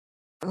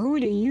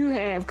Who do you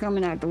have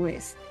coming out the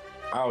West?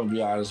 I'll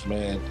be honest,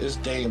 man. It's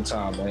game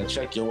time, man.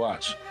 Check your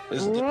watch.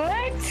 What?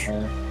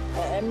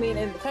 I mean,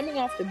 and coming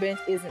off the bench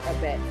isn't a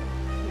bad thing.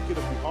 I think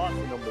it'll be hard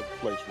for them to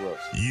replace Russ.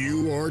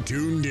 You are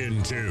tuned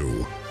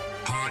into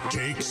Hot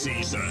Take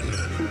Season,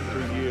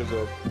 2-3 years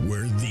of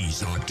where these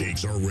hot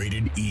takes are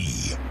rated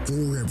E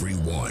for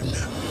everyone.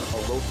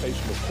 a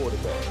rotational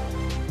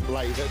quarterback.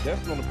 Like,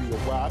 that's going to be a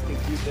while. I think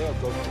they'll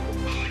go to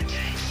the Hot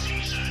Take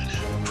Season.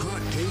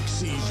 Hot Take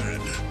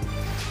Season.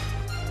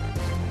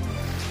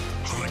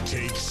 Hot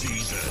Take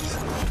Season.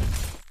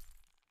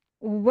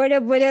 What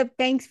up, what up?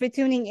 Thanks for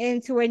tuning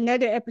in to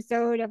another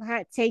episode of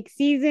Hot Take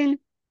Season,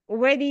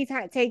 where these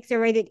hot takes are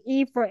rated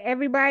E for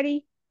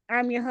everybody.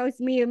 I'm your host,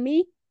 Mia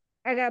Me.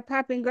 I got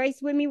Pop and Grace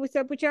with me. What's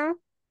up with y'all?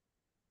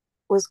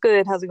 What's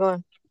good? How's it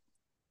going?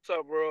 What's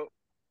up, bro?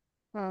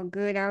 All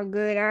good, all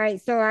good. All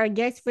right, so our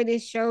guest for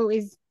this show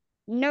is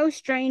no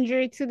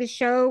stranger to the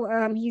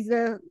show. He's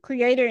the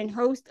creator and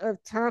host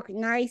of Talk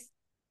Nice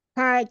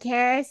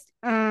podcast.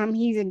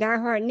 He's a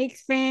diehard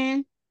Knicks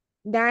fan,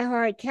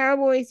 diehard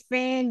Cowboys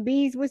fan.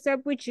 Bees, what's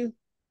up with you?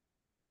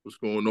 What's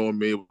going on,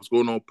 man? What's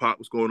going on, Pop?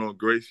 What's going on,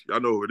 Grace? Y'all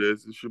know who it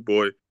is. It's your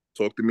boy.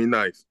 Talk to me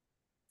nice.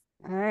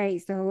 All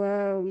right,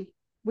 so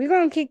we're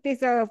gonna kick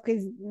this off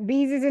because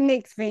Bees is a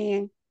Knicks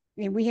fan,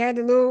 and we had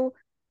a little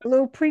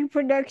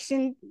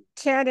pre-production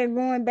chatter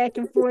going back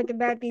and forth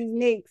about these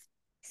Knicks.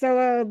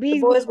 So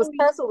Bees, The boys was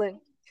tussling.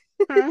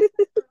 huh?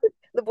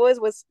 The boys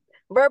was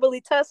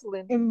verbally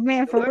tussling.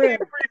 Man, for Let real. me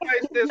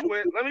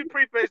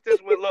preface this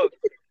with look,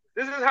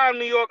 this is how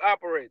New York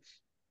operates.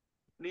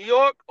 New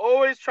York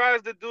always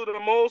tries to do the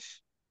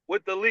most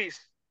with the least.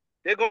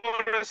 They're going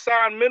to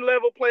sign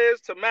mid-level players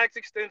to max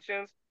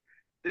extensions.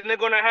 Then they're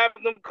going to have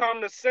them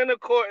come to center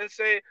court and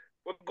say,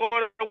 we're going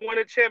to win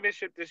a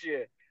championship this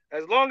year.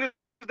 As long as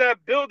that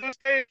building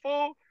stays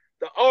full,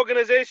 the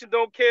organization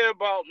don't care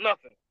about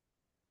nothing.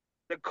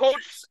 The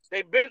coach,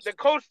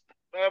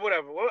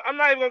 whatever. Well, I'm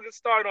not even going to get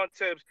started on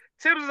Tibbs.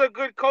 Tibbs is a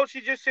good coach.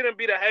 He just shouldn't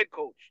be the head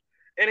coach.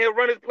 And he'll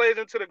run his players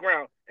into the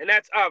ground. And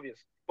that's obvious.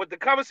 But the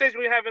conversation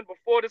we were having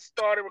before this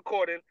started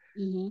recording,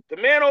 the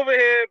man over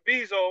here,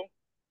 Bezo,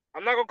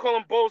 I'm not going to call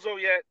him Bozo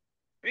yet,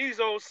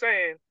 Bezo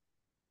saying,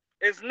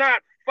 it's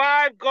not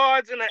 5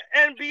 guards in the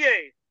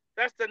NBA.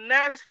 That's the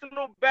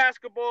National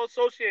Basketball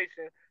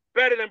Association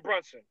better than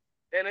Brunson.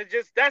 And that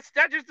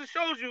just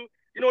shows you,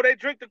 they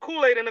drink the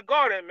Kool-Aid in the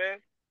garden, man.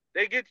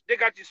 They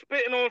got you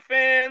spitting on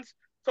fans,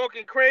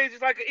 talking crazy.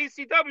 It's like an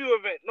ECW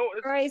event. No,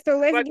 it's All right, so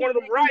let's like get one of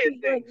them riot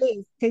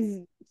things. because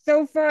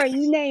so far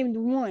you named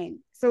one.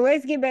 So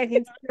let's get back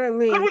into your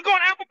list. Because we're going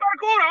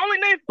alphabetical order. I only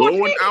named 14.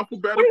 Going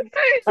alphabetical. What do you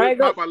think? All right,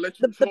 Pop, go. I let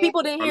you The talk.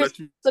 people didn't I hear, let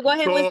you so go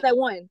ahead and list talk. that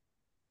one.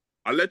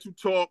 I let you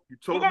talk. You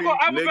told We're me gonna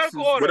go Knicks is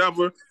alphabetical order.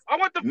 whatever. I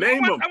want the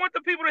Name them. I want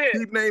the people to hear.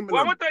 Keep naming Well, I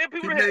them. want the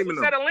people Keep to hear. naming We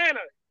them.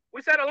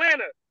 said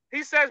Atlanta.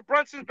 He says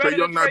Brunson's better Trae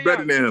Young than not Trae better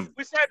Young. than him.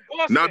 We said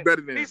Boston. Not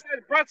better than He him.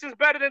 said Brunson's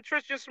better than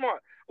Tristan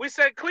Smart. We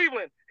said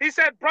Cleveland. He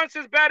said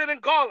Brunson's better than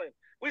Garland.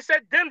 We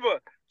said Denver.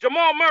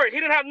 Jamal Murray. He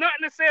didn't have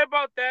nothing to say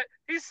about that.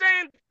 He's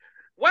saying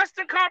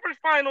Western Conference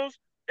Finals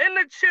in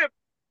the chip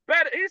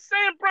better. He's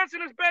saying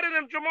Brunson is better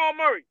than Jamal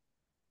Murray.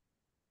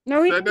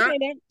 No, he Said didn't that? say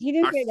that. He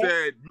didn't I say that.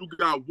 said you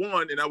got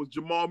one, and that was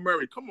Jamal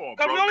Murray. Come on,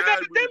 Because bro. we only Now got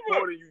the we're Denver.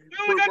 recording, you We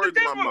only put got the words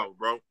in my Denver. mouth,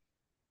 bro. All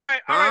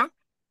right. Huh?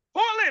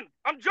 Portland.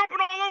 I'm jumping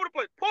all over the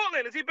place.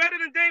 Portland. Is he better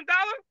than Dame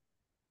Dollar?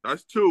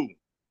 That's 2.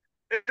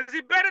 Is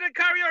he better than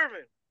Kyrie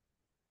Irving?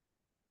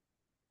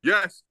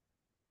 Yes.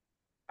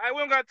 All right, we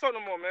don't got to talk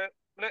no more, man.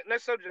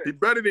 Next subject. He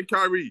better than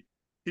Kyrie.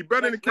 He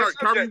better than Kyrie. Next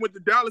Kyrie subject. went to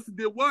Dallas and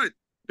did what?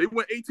 They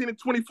went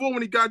 18-24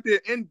 when he got there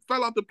and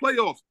fell out the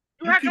playoffs.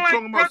 You You acting keep like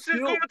talking about Brunson's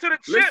skill. going to the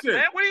chip, Listen,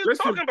 man. What are you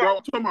listen, talking bro. about?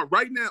 I'm talking about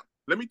right now.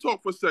 Let me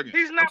talk for a second.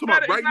 He's I'm not talking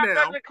better. about He's right not now.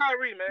 better than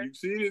Kyrie, man. You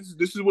see,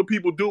 this is what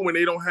people do when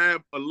they don't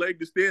have a leg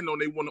to stand on.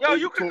 They want to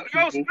Yo, overtalk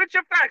people. spit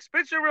your facts.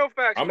 Spit your real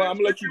facts. I'm man.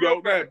 gonna let Spit you your go.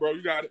 real Go ahead, facts. bro.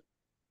 You got it.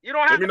 You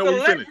don't have me to know when you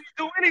let finish. me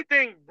do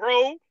anything,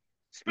 bro.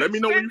 Let me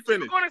know when you Say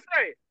finish. what you were going to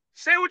say.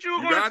 Say what you were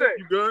You going to got say. it.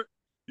 You good?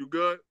 You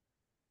good?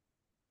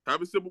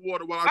 Have a sip of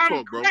water while I I'm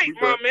talk, bro. great, We my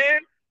good. man.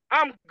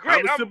 I'm great.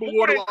 Have a I'm sip of more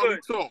water than while we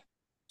good. talk.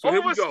 So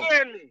here we go.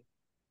 Overstand me.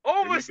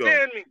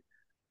 Overstand me.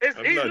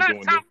 I'm He's not not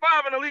doing top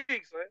 5 in the league,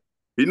 man.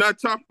 He's not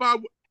top 5.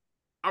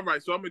 All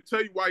right, so I'm going to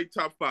tell you why he's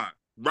top 5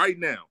 right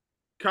now.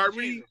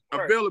 Kyrie, Jesus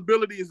Christ.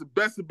 availability is the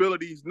best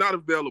ability. He's not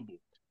available.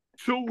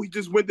 2, he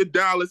just went to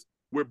Dallas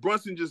where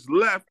Brunson just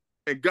left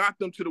and got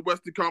them to the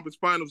Western Conference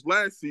Finals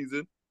last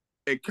season.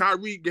 And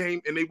Kyrie came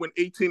and they went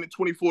 18-24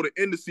 to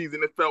end the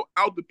season and fell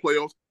out the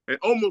playoffs and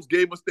almost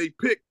gave us their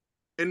pick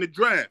in the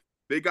draft.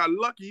 They got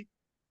lucky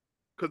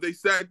because they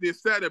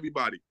sat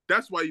everybody.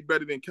 That's why he's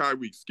better than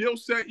Kyrie. Skill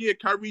set, yeah,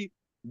 Kyrie,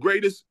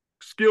 greatest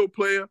skill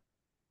player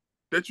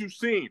that you've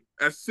seen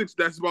at 6.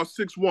 That's about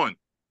 6'1".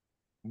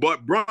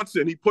 But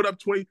Brunson, he put up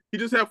 20. He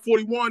just had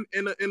 41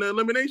 in an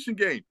elimination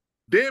game.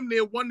 Damn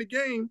near won the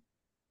game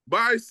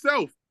by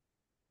himself.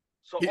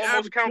 So He almost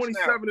averaged counts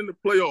 27 now. in the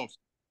playoffs.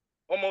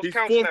 Almost He's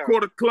counts fourth now.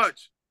 quarter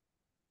clutch.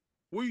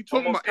 What are you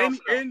talking Almost about?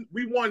 counts now. And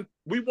we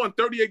won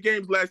 38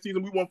 games last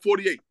season. We won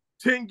 48.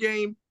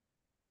 10-game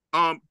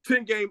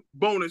 10-game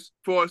bonus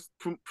for us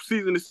from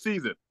season to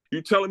season.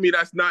 You telling me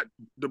that's not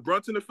the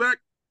Brunson effect?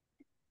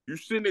 You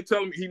sitting there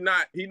telling me he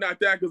not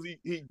that because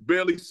he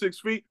barely 6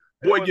 feet?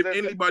 Boy, give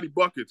anybody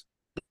buckets.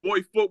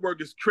 Boy,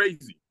 footwork is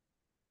crazy.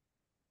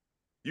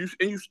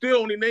 You still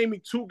only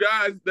naming 2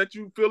 guys that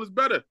you feel is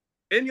better.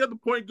 Any other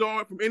point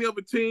guard from any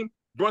other team,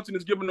 Brunson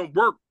is giving them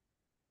work.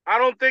 I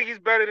don't think he's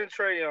better than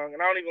Trae Young,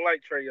 and I don't even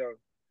like Trae Young.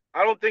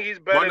 I don't think he's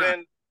better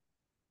than.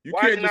 You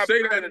can't just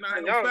say that and not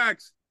have no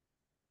facts.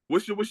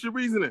 What's your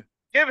reasoning?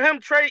 Give him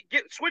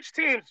switch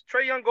teams.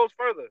 Trae Young goes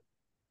further.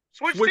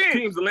 Switch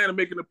teams. Atlanta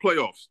making the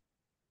playoffs.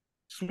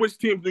 Switch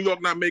teams. New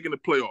York not making the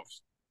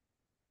playoffs.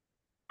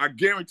 I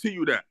guarantee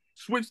you that.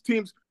 Switch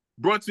teams.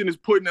 Brunson is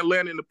putting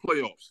Atlanta in the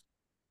playoffs,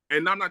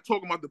 and I'm not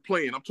talking about the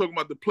play-in. I'm talking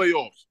about the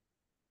playoffs,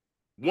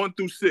 1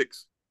 through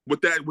 6.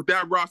 With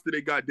that roster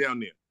they got down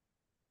there,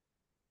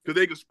 because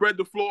they can spread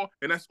the floor,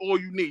 and that's all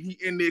you need. He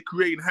in there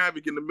creating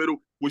havoc in the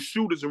middle with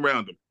shooters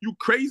around him. You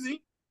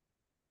crazy?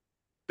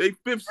 They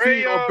 5th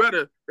seed or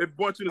better if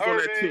Brunson is on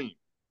that team.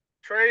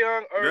 Trae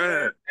Young,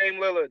 Irving,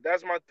 Dame Lillard.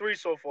 That's my 3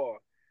 so far.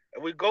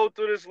 And we go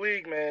through this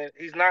league, man.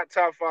 He's not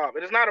top 5.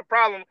 And it's not a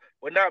problem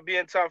with not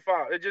being top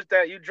 5. It's just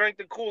that you drink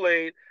the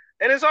Kool-Aid,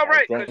 and it's all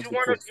right because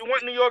you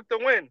want New York to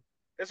win.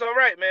 It's all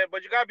right, man.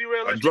 But you gotta be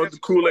realistic. I drank the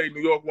Kool-Aid.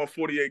 New York won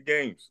 48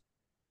 games.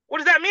 What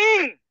does that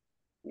mean?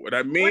 Well,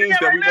 that means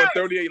that we won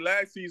 38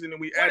 last season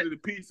and we added a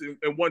piece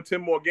and won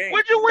 10 more games.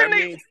 When'd you win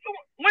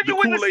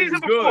the season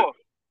before?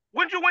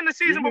 When'd you win the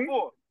season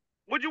before?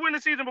 When'd you win the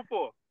season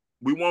before?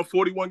 We won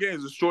 41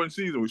 games. It's a shortened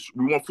season.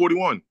 We won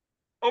 41.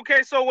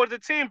 Okay, so was the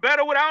team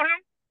better without him?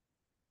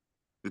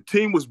 The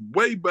team was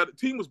way better. The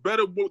team was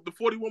better with the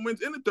 41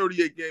 wins and the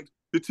 38 games.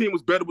 The team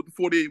was better with the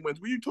 48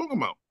 wins. What are you talking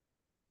about?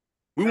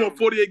 We won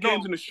 48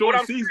 games in the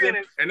shortened season,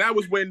 and that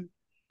was when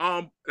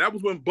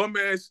bum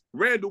ass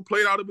Randall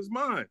played out of his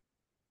mind.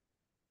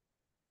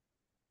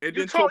 And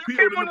then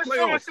torpedoed in the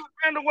playoffs.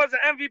 Randall was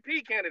an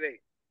MVP candidate.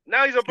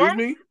 Now he's a bum?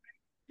 Excuse me?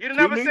 You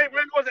didn't ever say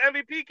Randall was an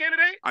MVP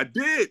candidate? I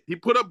did. He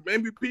put up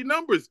MVP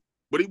numbers,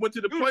 but he went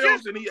to the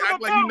playoffs and he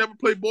acted like he never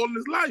played ball in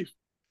his life.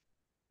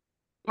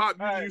 Pop,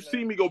 you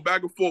see me go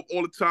back and forth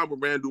all the time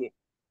with Randall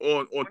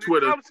on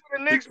Twitter. When it comes to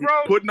the Knicks,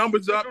 bro, put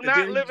numbers up and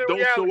then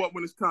don't show up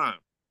when it's time.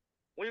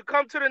 When you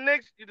come to the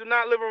Knicks, you do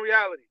not live in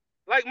reality.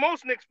 Like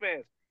most Knicks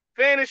fans.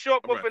 Fan is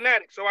short for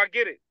fanatic, so I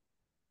get it.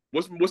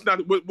 What's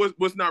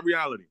not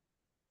reality?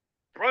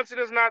 Brunson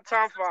is not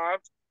top 5.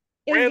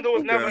 Randall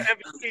was never an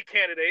MVP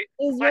candidate.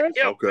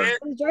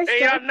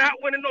 I'm not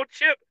winning no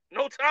chip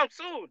no time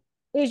soon.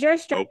 Is your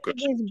strike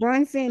against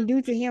Brunson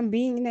due to him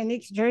being in the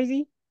Knicks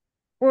jersey?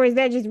 Or is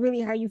that just really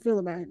how you feel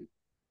about him?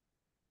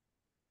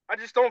 I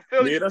just don't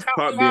feel it. That's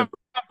Pop being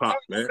Pop,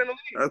 man.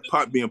 That's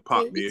Pop being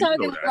Pop, man. You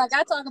know that. Like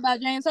I talk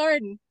about James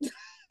Harden.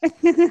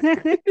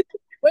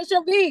 What's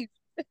your beef?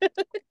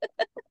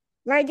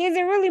 Like, is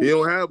it really? You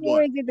don't have one.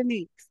 Or is it the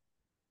Knicks?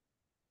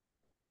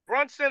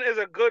 Brunson is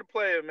a good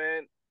player,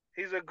 man.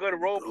 He's a good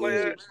role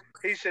player.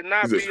 He should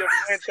not be a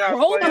franchise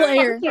role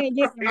player. He's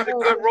a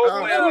good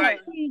role player. Like,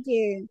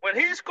 when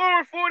he's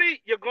scoring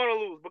 40, you're gonna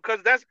lose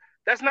because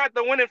that's not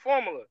the winning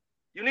formula.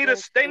 They need a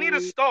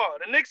star.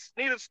 The Knicks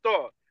need a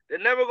star. They're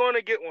never going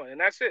to get one,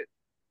 and that's it.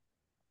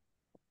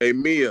 Hey,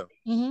 Mia.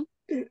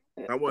 Mm-hmm.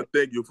 I want to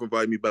thank you for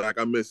inviting me back.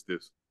 I missed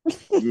this. I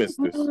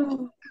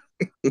want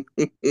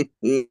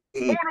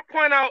to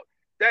point out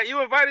that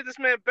you invited this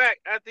man back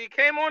after he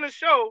came on the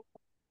show,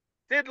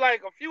 did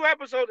like a few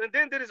episodes, and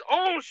then did his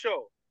own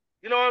show.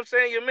 You know what I'm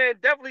saying? Your man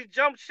definitely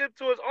jumped ship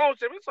to his own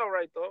ship. It's all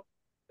right, though.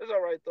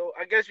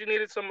 I guess you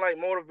needed some like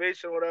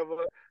motivation or whatever.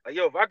 Like,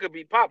 yo, if I could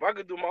be Pop, I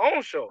could do my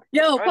own show.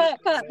 Yo, Pop.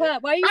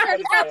 Why you trying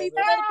to copy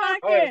from the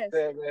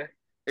podcast?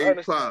 I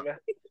understand, man.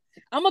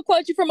 I'm gonna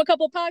quote you from a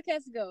couple of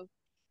podcasts ago.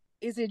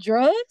 Is it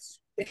drugs?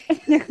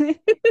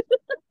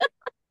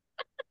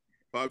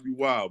 Pop, you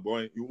wild,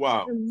 boy. You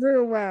wild.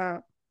 Real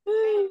wild.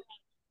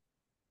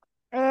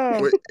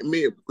 Wait,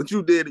 Mia, what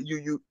you did,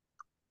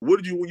 what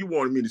did you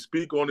wanted me to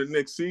speak on the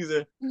next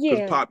season?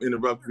 Because Pop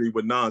interrupted me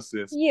with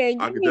nonsense. Yeah,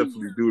 I could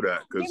definitely do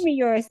that. Give me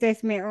your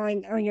assessment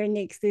on your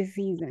Knicks this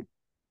season.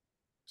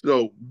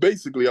 So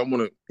basically, I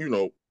want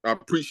to, I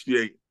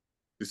appreciate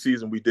the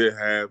season we did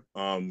have.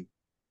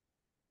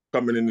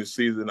 Coming in this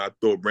season, I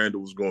thought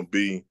Randall was going to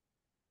be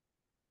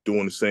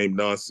doing the same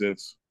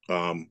nonsense.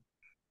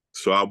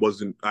 So I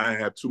didn't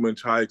have too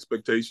much high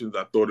expectations.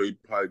 I thought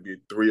it'd probably be a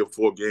 3 or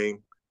 4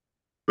 game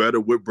better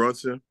with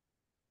Brunson.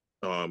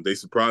 They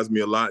surprised me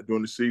a lot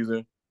during the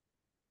season.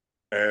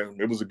 And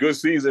it was a good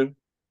season.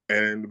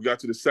 And we got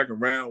to the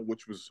second round,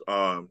 which was,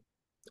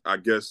 I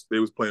guess they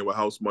was playing with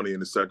house money in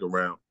the second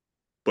round.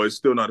 But it's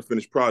still not a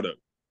finished product.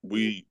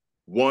 I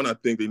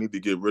think they need to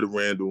get rid of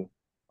Randall.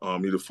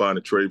 Need to find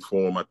a trade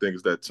for him. I think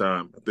it's that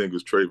time. I think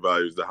his trade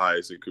value is the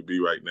highest it could be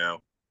right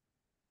now.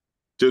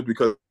 Just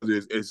because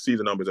his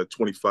season numbers at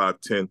 25,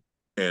 10,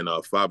 and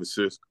 5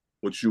 assists,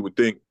 which you would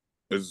think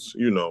is,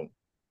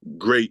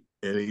 great.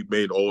 And he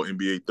made all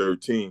NBA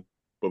 13.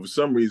 But for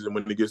some reason,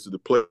 when he gets to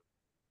the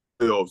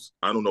playoffs,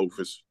 I don't know if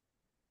it's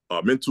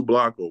a mental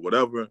block or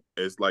whatever.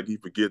 It's like he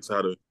forgets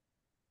how to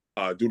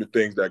do the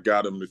things that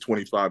got him to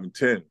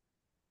 25-10.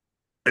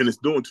 And it's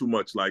doing too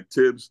much. Like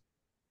Tibbs,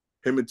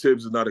 him and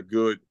Tibbs is not a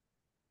good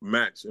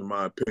match, in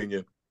my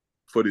opinion,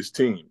 for this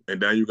team.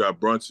 And then you got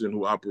Brunson,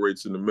 who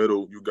operates in the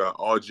middle. You got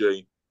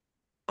RJ,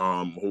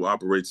 who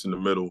operates in the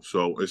middle.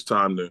 So it's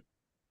time to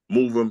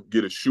move him,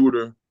 get a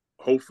shooter.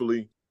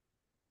 Hopefully,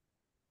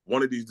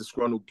 one of these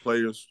disgruntled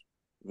players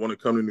want to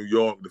come to New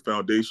York. The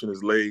foundation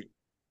is laid.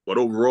 But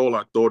overall,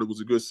 I thought it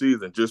was a good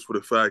season just for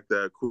the fact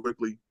that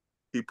quickly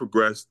he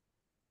progressed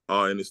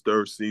in his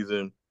third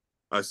season.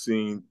 I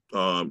seen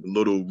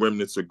little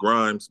remnants of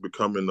Grimes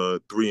becoming a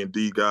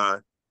 3-and-D guy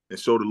and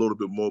showed a little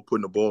bit more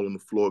putting the ball on the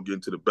floor,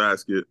 getting to the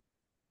basket.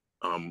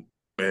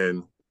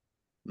 And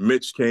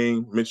Mitch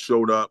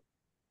showed up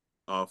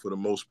for the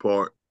most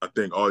part. I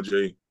think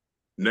RJ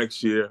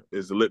next year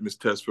is the litmus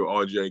test for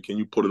RJ. Can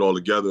you put it all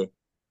together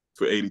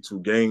for 82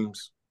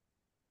 games?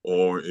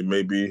 Or it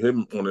may be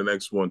him on the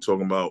next one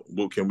talking about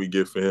what can we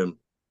get for him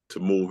to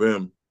move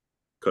him,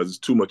 because it's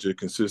too much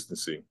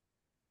inconsistency.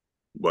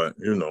 But,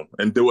 and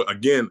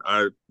again,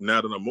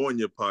 now that I'm on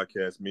your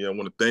podcast, Mia, I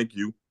want to thank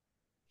you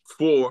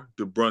for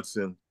the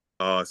Brunson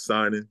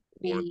signing.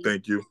 I want to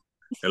thank you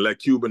and let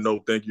Cuban know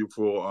thank you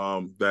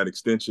for that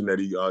extension that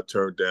he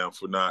turned down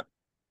for not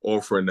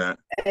offering that.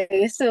 Hey,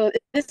 it's still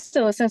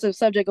a sensitive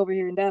subject over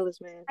here in Dallas,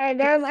 man.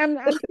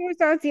 I'm still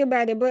salty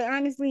about it, but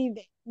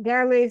honestly,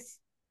 Dallas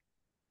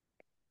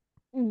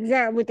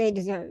got what they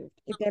deserved,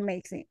 if that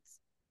makes sense.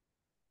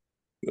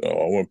 I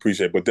want to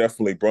appreciate it. But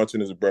definitely,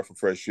 Brunson is a breath of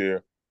fresh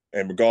air.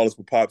 And regardless of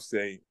what Pop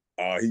say,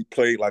 he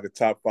played like a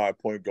top 5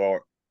 point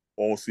guard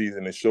all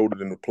season and showed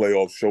it in the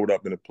playoffs, showed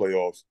up in the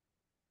playoffs,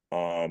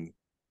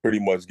 pretty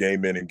much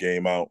game in and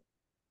game out.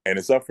 And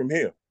it's up from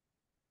here.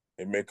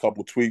 They made a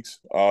couple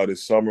tweaks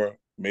this summer.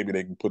 Maybe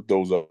they can put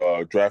those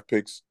draft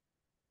picks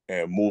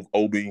and move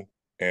Obi,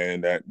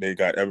 and that they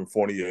got Evan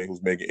Fournier,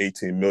 who's making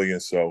 $18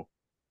 million. So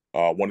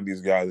one of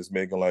these guys is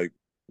making like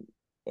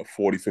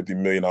 $40-50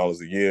 million a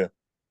year.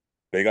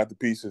 They got the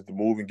pieces to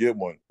move and get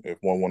one if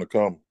one want to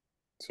come.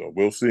 So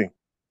we'll see.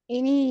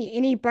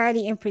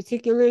 Anybody in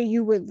particular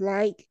you would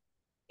like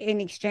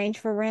in exchange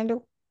for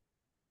Randall?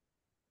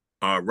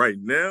 Right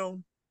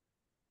now.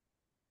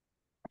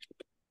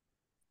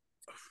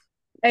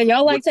 Hey,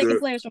 y'all like taking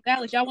players from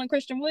Dallas? Y'all want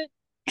Christian Wood?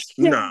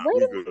 Nah, wait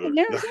we a good.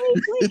 minute. No,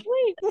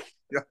 wait.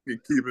 Y'all can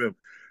keep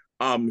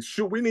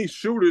him. We need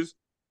shooters,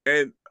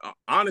 and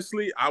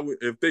honestly,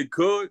 if they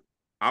could,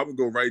 I would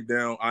go right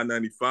down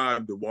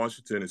I-95 to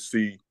Washington and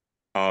see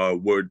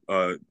what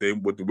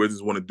the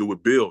Wizards want to do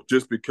with Bill,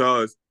 just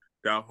because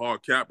that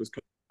hard cap is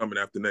coming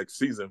after next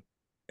season,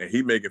 and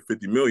he making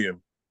 $50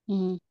 million,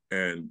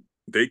 and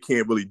they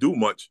can't really do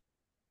much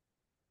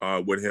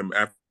with him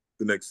after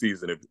the next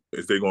season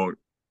if they're going to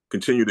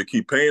continue to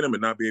keep paying him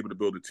and not be able to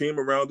build a team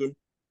around him.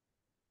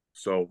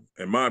 So,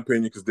 in my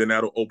opinion, because then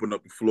that'll open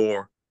up the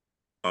floor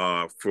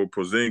for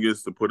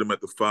Porzingis to put him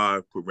at the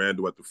 5, put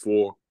Randall at the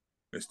 4,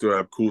 and still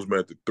have Kuzma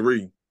at the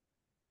 3.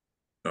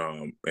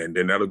 And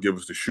then that'll give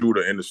us the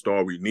shooter and the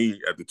star we need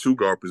at the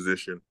 2-guard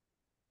position,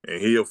 and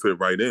he'll fit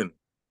right in.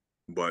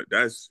 But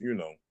that's,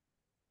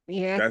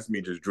 that's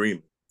me just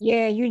dreaming.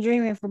 Yeah, you're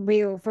dreaming for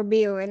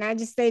Bill. And I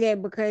just say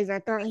that because I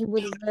thought he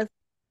would have left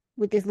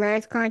with this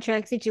last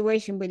contract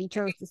situation, but he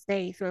chose to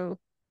stay. So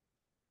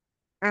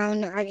I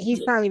don't know.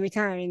 He's probably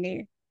retiring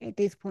there at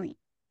this point.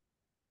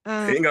 He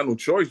ain't got no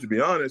choice, to be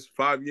honest.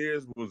 5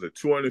 years, was it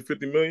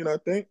 $250 million, I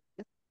think?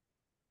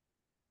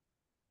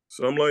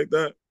 Something like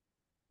that.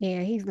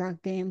 Yeah, he's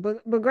locked in.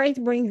 But Grace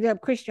brings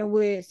up Christian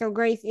Wood. So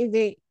Grace, is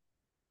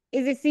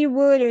it C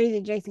Wood or is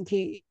it Jason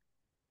Kidd?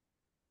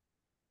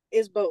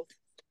 It's both.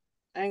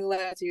 I ain't gonna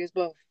lie to you, it's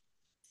both.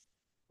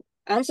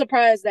 I'm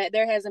surprised that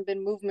there hasn't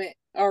been movement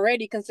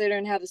already,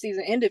 considering how the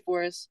season ended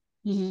for us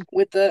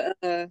with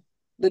the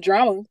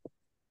drama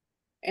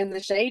and the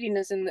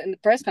shadiness in the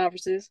press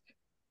conferences.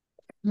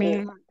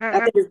 Man, I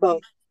think it's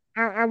both.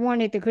 I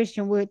wanted the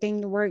Christian Wood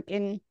thing to work,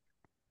 and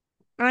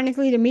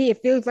honestly, to me,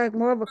 it feels like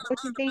more of a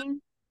coaching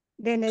thing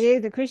than it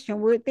is a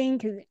Christian Wood thing.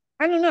 Because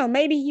I don't know,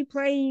 maybe he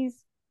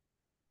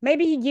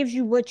gives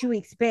you what you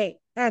expect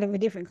out of a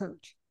different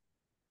coach.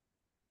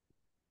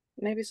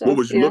 Maybe so. What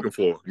was you looking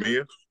for,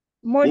 Mia?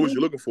 What was you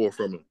looking for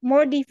from him?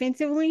 More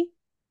defensively.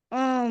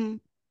 I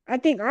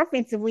think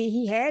offensively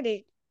he had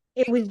it.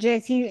 It was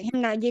just him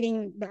not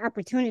getting the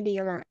opportunity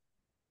a lot.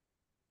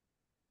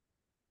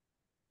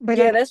 But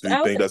yeah, do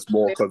you think that's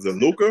more because of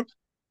Luka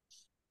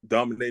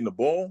dominating the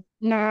ball?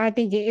 No, I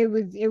think it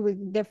was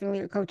definitely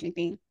a coaching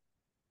thing.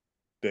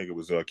 Think it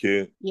was a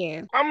kid?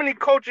 Yeah. How many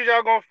coaches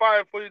y'all gonna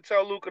fire before you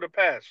tell Luka to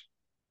pass?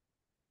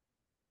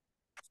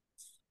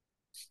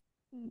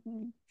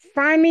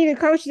 Find me the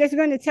coach that's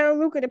going to tell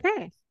Luka to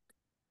pass.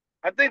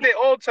 I think they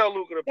all tell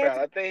Luka to pass.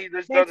 I think he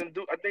just doesn't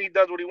do. I think he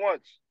does what he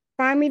wants.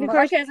 Find me the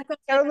coach hasn't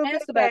tell Luka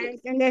to pass,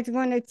 and that's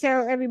going to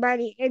tell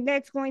everybody, and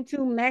that's going to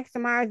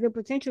maximize the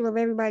potential of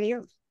everybody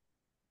else.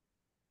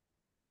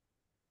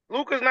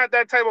 Luka's not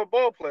that type of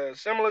ball player.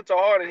 Similar to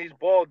Harden, he's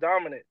ball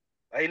dominant.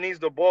 He needs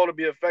the ball to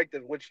be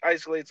effective, which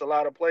isolates a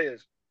lot of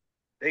players.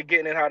 They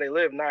getting it how they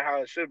live, not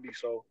how it should be.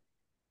 So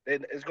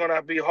It's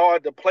gonna be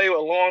hard to play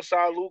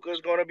alongside Luka.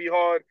 It's gonna be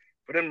hard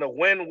for them to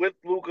win with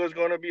Luka. It's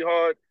gonna be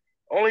hard.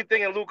 Only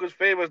thing in Luka's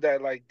favor is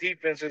that like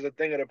defense is a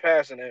thing of the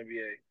past in the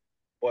NBA,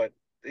 but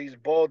he's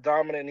ball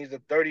dominant. He's a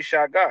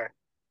 30-shot guy.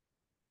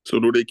 So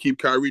do they keep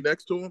Kyrie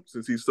next to him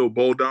since he's so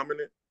ball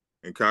dominant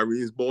and Kyrie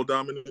is ball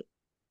dominant?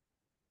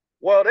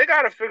 Well, they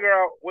got to figure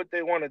out what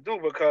they want to do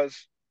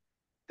because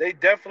they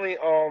definitely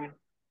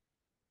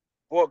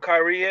brought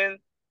Kyrie in,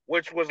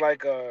 which was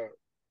like the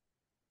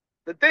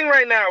thing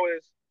right now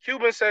is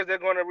Cuban says they're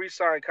going to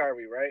re-sign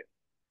Kyrie, right?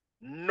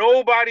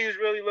 Nobody is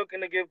really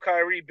looking to give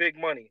Kyrie big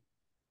money.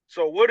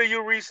 So what are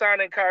you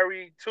re-signing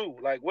Kyrie to?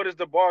 Like, what is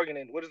the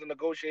bargaining? What is the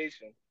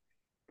negotiation?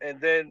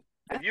 And then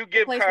if you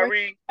give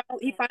Kyrie,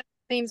 he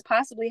seems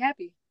possibly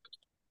happy.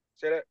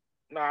 Say that.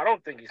 No, I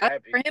don't think he's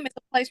happy. For him, it's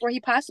a place where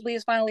he possibly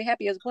is finally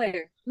happy as a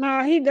player.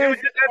 No, he does. He was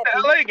just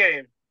at the LA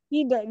game.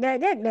 He does,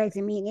 that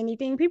doesn't mean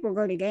anything. People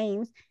go to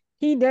games.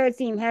 He does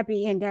seem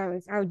happy in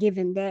Dallas. I'll give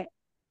him that.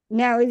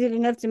 Now, is it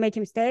enough to make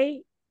him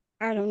stay?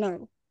 I don't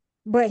know.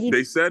 But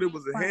they said it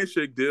was a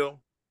handshake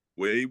deal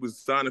where he was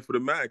signing for the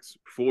max,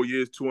 4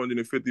 years,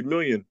 $250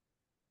 million.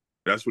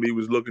 That's what he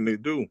was looking to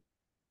do.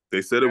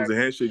 They said it was a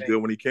handshake deal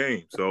when he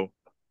came. So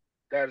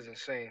that is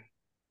insane.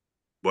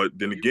 But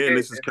then again,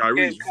 this is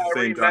Kyrie. It's the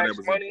same guy that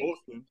was in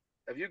Boston.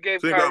 If you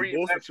gave Kyrie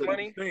max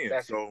money,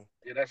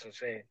 that's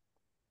insane.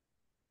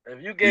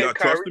 If you gave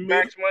Kyrie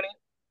max money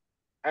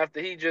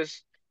after he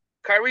just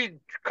Kyrie,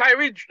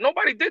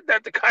 nobody did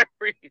that to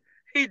Kyrie.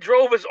 He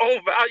drove his own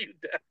value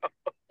down.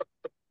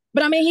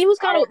 But I mean, he was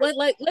kind of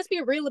like let's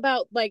be real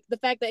about like the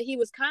fact that he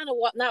was kind of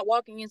not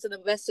walking into the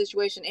best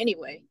situation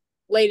anyway,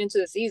 late into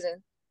the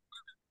season.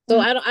 So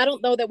I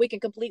don't know that we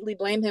can completely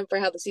blame him for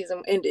how the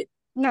season ended.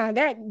 No,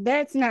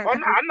 that's not.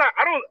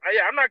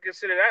 I'm not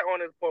considering that on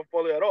his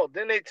portfolio at all.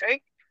 Didn't they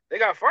tank? They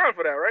got fined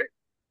for that, right?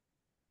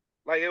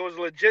 Like it was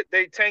legit.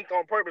 They tanked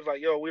on purpose.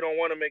 Like, yo, we don't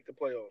want to make the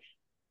playoffs.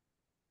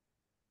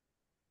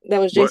 That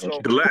was Jason. I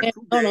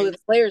don't know that the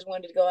players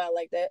wanted to go out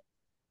like that.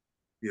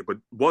 Yeah, but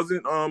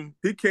wasn't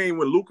he came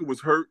when Luka was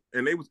hurt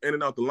and they was in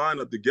and out the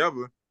lineup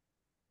together.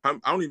 I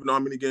don't even know how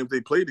many games they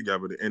played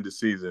together to end the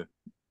season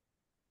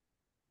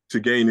to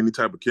gain any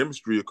type of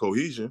chemistry or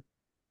cohesion.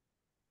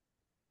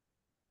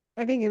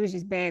 I think it was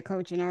just bad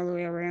coaching all the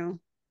way around.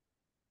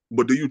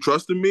 But do you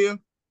trust him, Mia?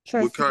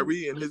 With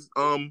Kyrie and his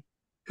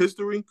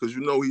history? Because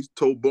you know he's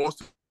told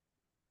Boston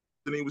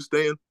he was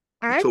staying.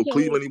 He told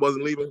Cleveland he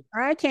wasn't leaving.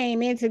 I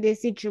came into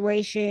this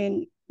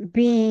situation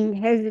being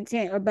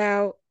hesitant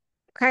about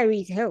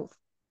Kyrie's health.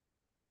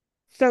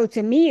 So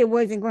to me, it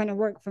wasn't going to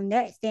work from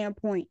that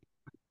standpoint.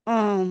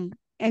 And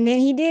then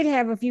he did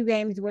have a few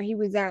games where he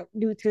was out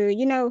due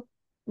to,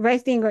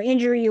 resting or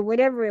injury or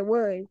whatever it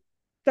was.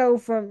 So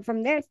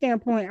from that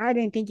standpoint, I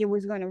didn't think it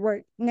was going to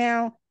work.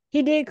 Now,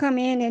 he did come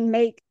in and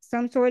make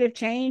some sort of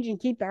change and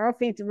keep the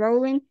offense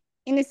rolling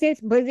in a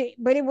sense, but it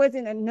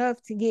wasn't enough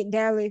to get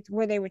Dallas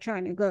where they were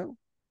trying to go.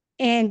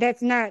 And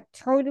that's not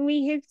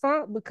totally his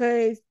fault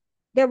because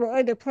there were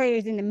other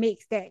players in the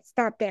mix that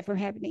stopped that from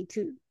happening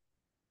too.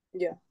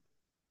 Yeah.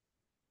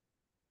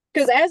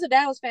 Because as a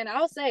Dallas fan,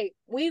 I'll say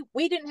we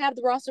didn't have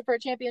the roster for a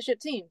championship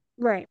team.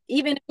 Right.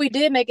 Even if we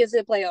did make it to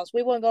the playoffs,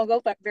 we weren't going to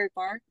go very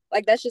far.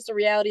 Like, that's just the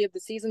reality of the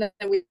season that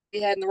we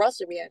had and the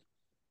roster we had.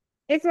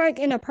 It's like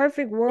in a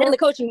perfect world. And the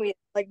coaching we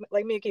had,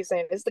 like Mia keeps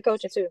saying, it's the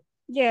coaching too.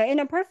 Yeah, in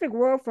a perfect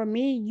world for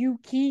me, you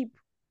keep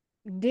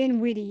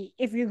Dinwiddie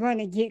if you're going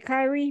to get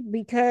Kyrie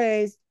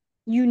because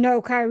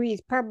Kyrie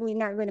is probably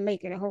not going to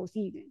make it a whole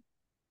season.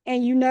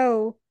 And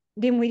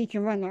Dinwiddie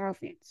can run the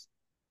offense.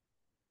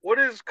 What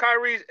is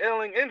Kyrie's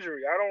ailing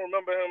injury? I don't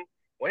remember him.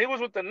 When he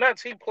was with the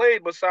Nets, he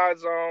played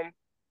besides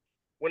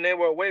when they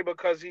were away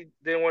because he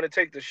didn't want to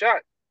take the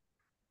shot.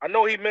 I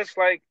know he missed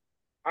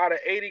out of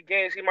 80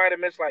 games, he might have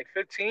missed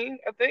 15,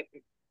 I think.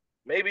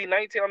 Maybe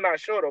 19, I'm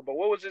not sure though. But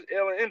what was his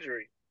ailing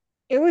injury?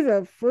 It was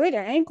a foot or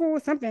ankle or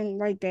something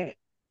like that.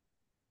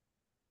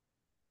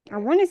 I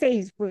want to say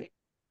his foot.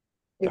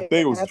 I think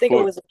it was his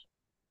foot.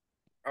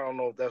 I don't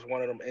know if that's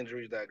one of them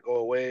injuries that go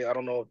away. I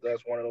don't know if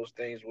that's one of those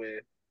things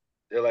where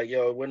they're like,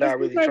 yo, we're not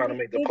really trying to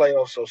make the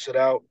playoffs, so sit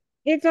out.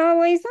 It's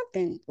always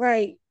something.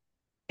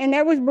 And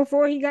that was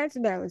before he got to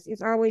Dallas.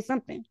 It's always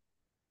something.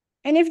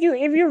 And if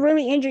you're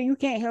really injured, you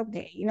can't help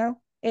that,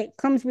 It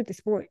comes with the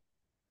sport.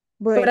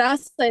 But I'll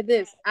say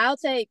this. I'll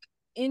take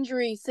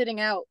injury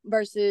sitting out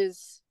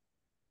versus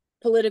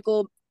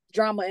political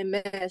drama and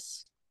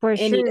mess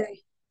any day.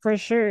 For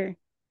sure.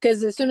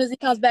 Because as soon as he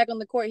comes back on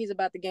the court, he's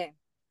about the game.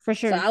 For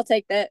sure. So I'll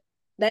take that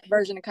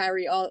version of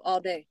Kyrie all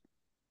day.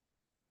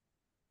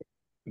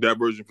 That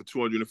version for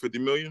 $250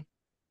 million?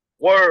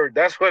 Word.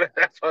 That's what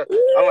I'm like,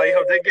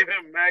 yo, they give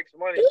him max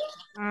money.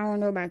 I don't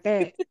know about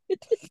that.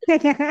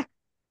 I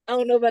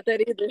don't know about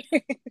that either.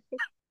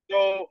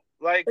 So,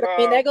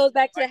 that goes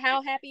back to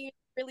how happy he is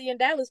really in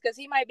Dallas because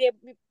he might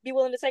be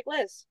willing to take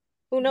less.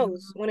 Who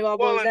knows when it all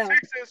goes down?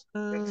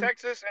 In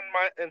Texas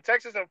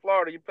and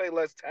Florida, you pay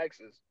less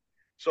taxes.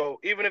 So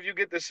even if you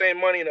get the same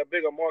money in a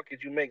bigger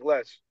market, you make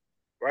less,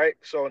 right?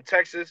 So in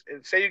Texas,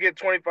 say you get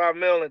 $25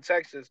 million in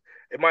Texas,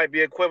 it might be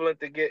equivalent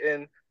to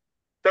getting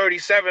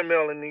 $37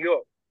 million in New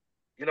York.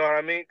 You know what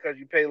I mean? Because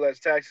you pay less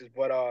taxes.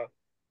 But I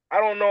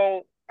don't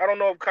know. I don't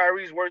know if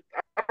Kyrie's worth.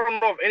 I don't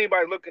know if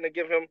anybody's looking to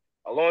give him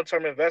a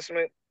long-term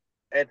investment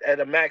at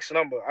a max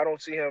number. I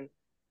don't see him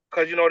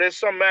because there's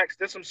some max,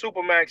 there's some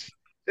super max.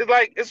 It's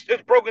like it's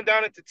broken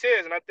down into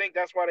tiers, and I think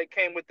that's why they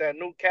came with that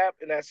new cap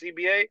in that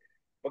CBA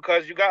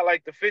because you got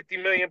like the 50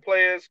 million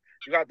players,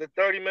 you got the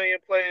 30 million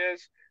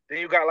players, then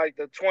you got like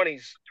the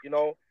 20s,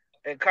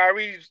 and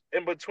Kyrie's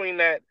in between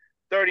that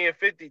 30 and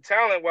 50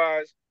 talent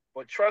wise,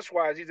 but trust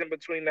wise, he's in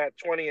between that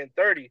 20 and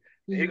 30.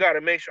 Mm-hmm. And you got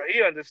to make sure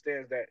he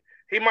understands that.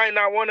 He might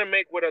not want to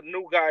make what a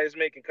new guy is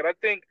making because I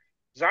think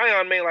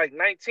Zion made like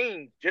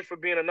 19 just for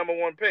being a number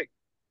one pick.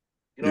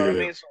 You know what I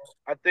mean? So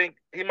I think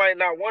he might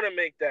not want to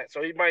make that.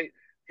 So he might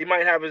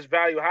have his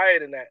value higher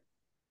than that.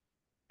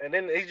 And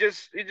then he's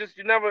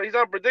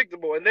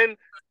unpredictable. And then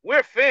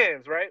we're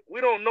fans, right?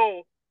 We don't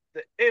know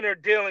the inner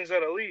dealings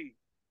of the league.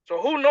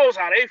 So who knows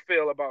how they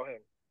feel about him?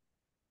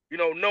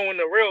 Knowing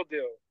the real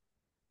deal.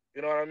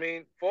 You know what I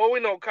mean? For all we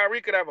know,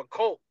 Kyrie could have a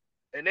cult,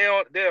 and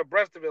they're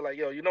abreast of it. Like,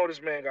 yo,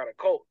 this man got a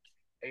cult,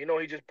 and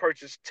he just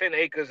purchased 10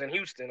 acres in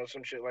Houston or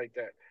some shit like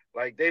that.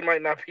 Like, they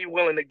might not be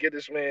willing to give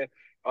this man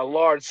a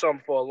large sum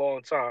for a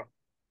long time.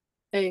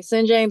 Hey,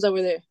 send James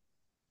over there.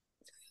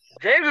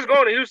 James is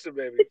going to Houston,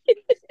 baby.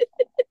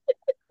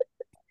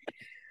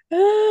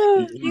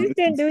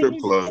 Houston,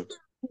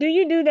 do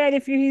you do that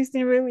if you're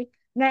Houston, really?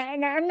 Now,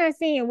 I'm not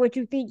saying what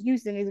you think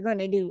Houston is going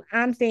to do.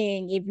 I'm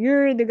saying if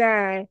you're the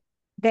guy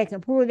that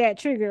can pull that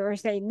trigger or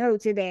say no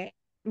to that,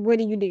 what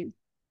do you do?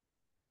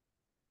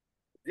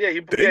 Yeah,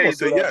 you do that.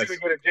 Yes. If you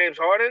could get a James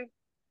Harden,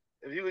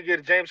 if you could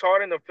get James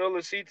Harden to fill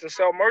the seats and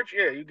sell merch,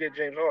 yeah, you get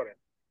James Harden.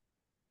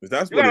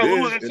 That's what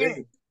it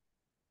is.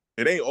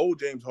 It ain't old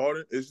James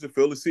Harden. It's to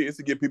fill the seat. It's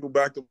to get people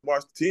back to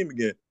watch the team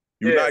again.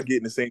 You're not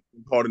getting the same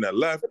Harden that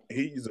left.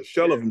 He's a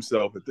shell of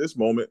himself at this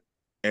moment,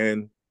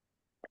 and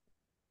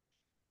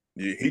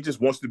he just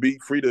wants to be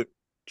free to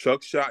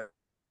chuck shots.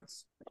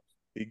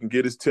 He can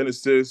get his 10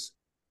 assists,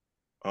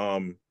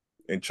 and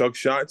chuck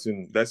shots,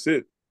 and that's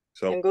it.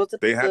 So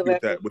they happy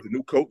with that with the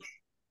new coach,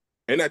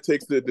 and that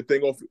takes the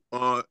thing off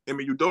Ime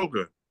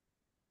Udoka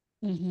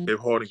if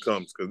Harden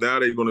comes, because now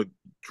they're going to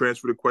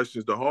transfer the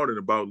questions to Harden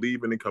about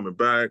leaving and coming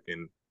back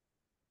and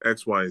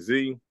X, Y, and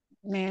Z.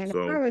 Man, the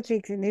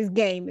politics in this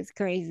game is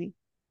crazy.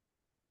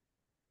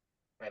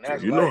 Man,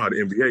 that's know how the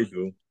NBA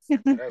do.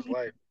 That's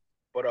life.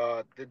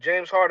 But the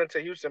James Harden to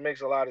Houston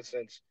makes a lot of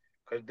sense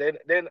because they're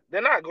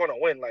not going to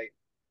win. Like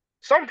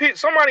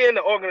somebody in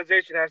the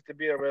organization has to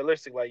be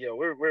realistic. Like, yo,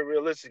 we're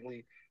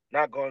realistically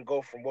not going to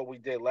go from what we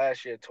did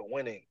last year to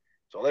winning.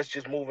 So let's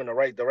just move in the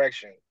right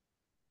direction.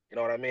 You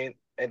know what I mean?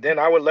 And then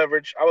I would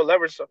leverage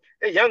some.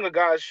 Hey, younger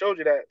guys showed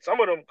you that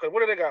some of them. Because what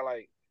do they got?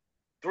 Like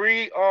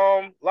 3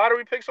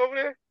 lottery picks over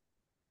there.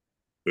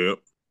 Yep.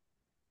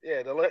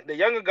 Yeah, the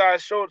younger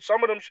guys showed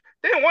some of them.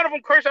 Didn't one of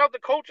them curse out the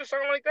coach or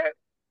something like that?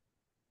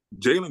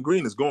 Jalen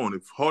Green is gone.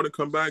 If Harden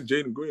come back,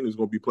 Jalen Green is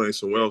going to be playing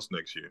somewhere else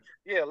next year.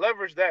 Yeah,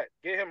 leverage that.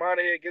 Get him out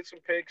of here. Get some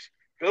picks.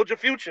 Build your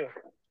future,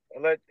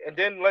 and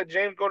then let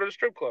James go to the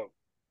strip club.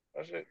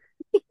 That's it.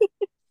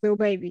 Little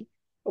baby.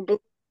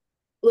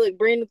 Look,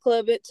 bring the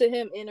club to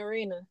him in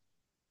arena.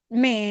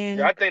 Man.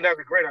 Yeah, I think that's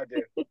a great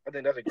idea.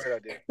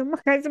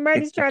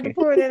 Somebody's tried to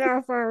pull that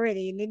off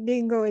already, and it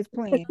didn't go as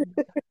planned.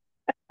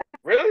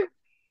 Really?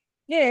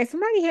 Yeah,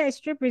 somebody had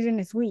strippers in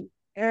the suite.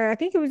 I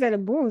think it was at a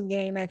Bulls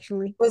game,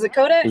 actually. Was it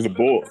Kodak? It was a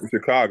Bulls in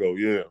Chicago,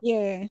 yeah.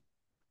 Yeah.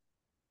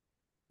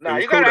 Nah,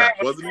 you gotta have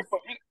a stripper.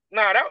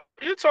 Nah,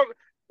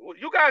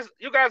 you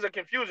guys are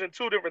confusing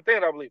 2 different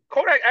things, I believe.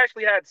 Kodak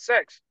actually had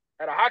sex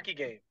at a hockey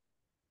game.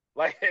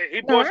 Like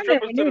he brought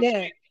strippers to the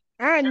suite.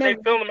 And they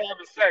filmed him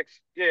having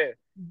sex. Yeah.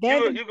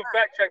 You can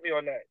fact check me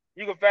on that.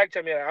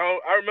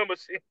 I remember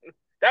seeing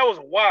that was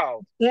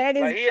wild.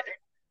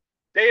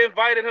 They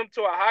invited him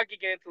to a hockey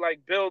game to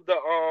like build the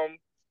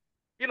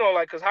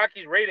because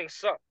hockey's ratings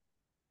suck,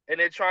 and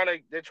they're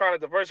trying to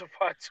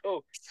diversify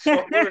too.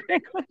 So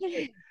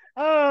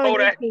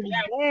Kodak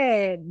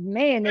bad.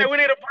 Man. Hey, we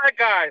need a black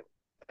guy.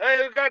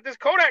 Hey, we got this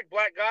Kodak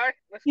black guy.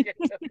 Let's get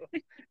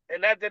him.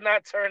 And that did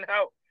not turn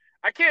out.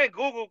 I can't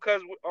Google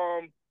because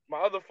my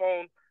other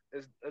phone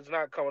is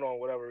not coming on for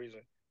whatever reason.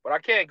 But I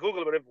can't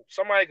Google it. But if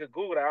somebody could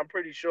Google that, I'm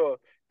pretty sure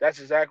that's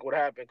exactly what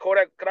happened.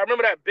 Kodak, because I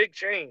remember that big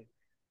chain,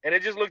 and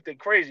it just looked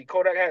crazy.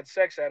 Kodak had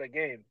sex at a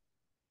game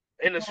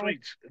in the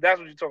suites. That's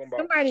what you're talking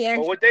about. Somebody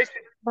actually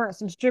brought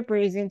some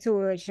strippers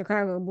into a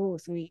Chicago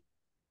Bulls suite.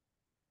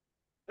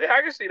 Yeah,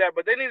 I can see that,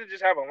 but they need to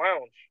just have a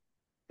lounge.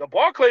 The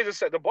Barclays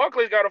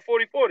got a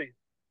 40-40.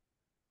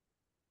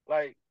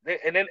 Like,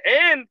 and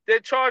they're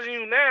charging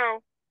you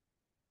now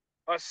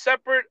a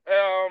separate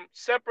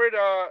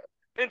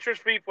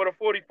interest fee for the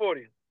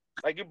 40-40.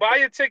 Like, you buy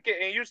your ticket,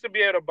 and you used to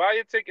be able to buy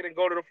your ticket and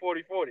go to the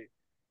 40-40.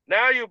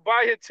 Now you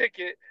buy your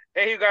ticket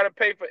and you got to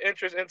pay for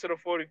interest into the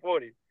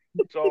 40-40.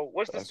 So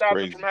what's the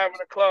stopping from having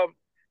a club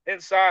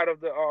inside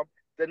of the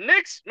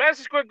Knicks?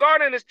 Madison Square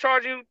Garden is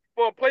charging you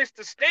for a place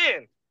to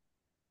stand.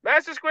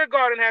 Madison Square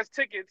Garden has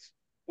tickets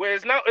where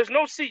there's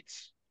no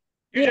seats.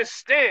 You just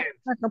stand.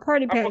 Like a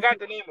party pass. I forgot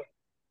the name of it.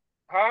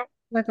 Huh?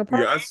 Like a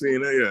Yeah, I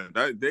seen that.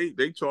 Yeah,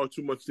 they charge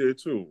too much there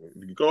too.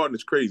 The Garden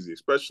is crazy,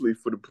 especially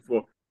for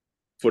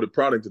the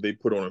product that they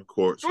put on the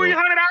court. So $300,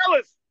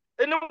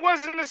 and it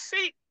wasn't a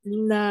seat.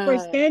 Nah. for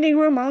standing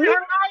room only. $300.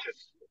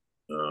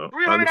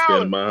 I can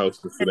stand in $300. my house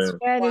for that.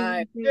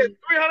 That is Yeah,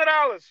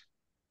 $300.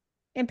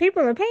 and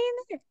people are paying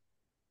that.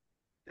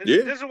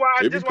 Yeah, This is why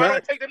I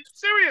don't take the Knicks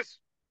serious.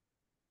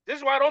 This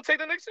is why I don't take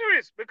the Knicks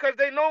serious, because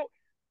they know,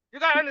 you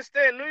gotta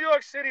understand, New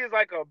York City is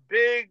like a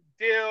big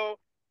deal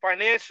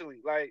financially.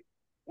 Like,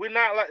 we're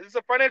not like, it's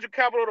a financial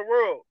capital of the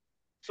world.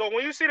 So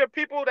when you see the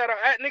people that are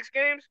at Knicks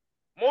games,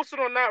 most of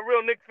them are not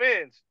real Knicks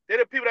fans. They're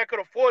the people that could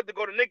afford to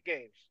go to Knicks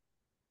games.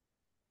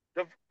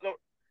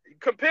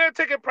 Compare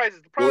ticket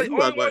prices. Probably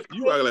you act like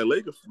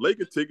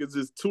Laker tickets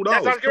is $2.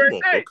 That's what I was Come going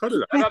on, to say. bro, cut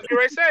it out. That's what I was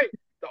going to say.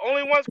 The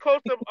only ones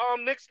close to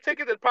Knicks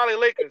tickets is probably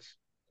Lakers.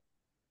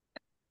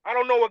 I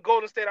don't know what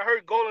Golden State. I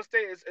heard Golden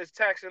State is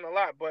taxing a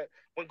lot, but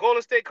when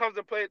Golden State comes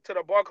to play to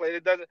the Barclays,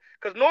 it doesn't.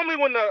 Because normally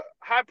when the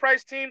high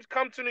price teams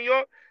come to New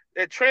York,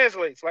 it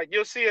translates. Like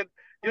you'll see a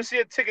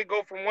ticket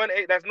go from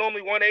 180, that's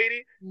normally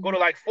 180, go to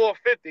like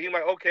 450. You're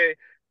like, okay,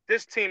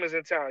 this team is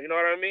in town. You know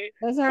what I mean?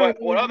 That's how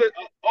but with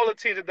other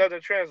teams, it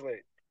doesn't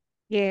translate.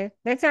 Yeah,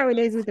 that's how it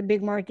is with the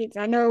big markets.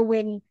 I know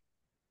when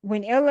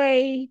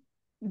LA,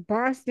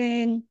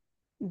 Boston,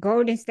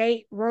 Golden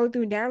State roll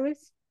through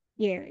Dallas,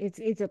 yeah,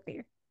 it's up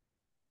there.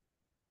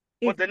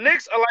 But the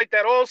Knicks are like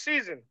that all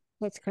season.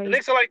 That's crazy. The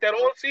Knicks are like that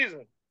all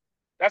season.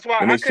 That's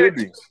why they should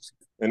be.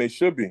 And they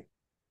should be.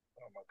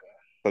 Oh my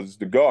God. Because it's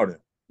the Garden.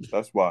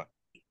 That's why.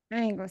 I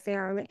ain't gonna say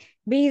all that.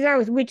 Bees, I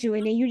was with you,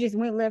 and then you just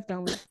went left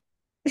on me.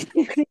 You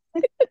give them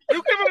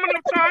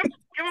enough time.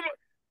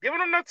 Give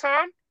them enough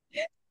time.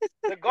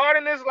 The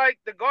Garden is like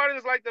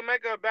the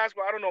Mecca of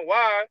basketball. I don't know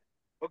why,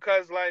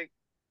 because like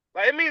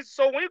it means,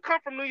 so when you come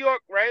from New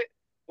York, right?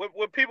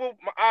 What people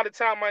out of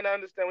town might not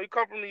understand. When you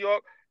come from New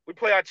York, we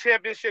play our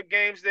championship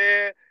games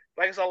there.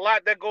 Like, it's a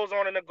lot that goes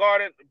on in the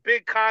Garden.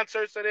 Big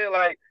concerts are there.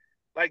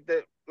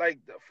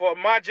 For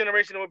my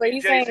generation, it would be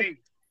Jay-Z.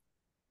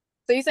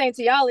 So you're saying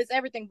to y'all, it's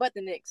everything but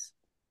the Knicks?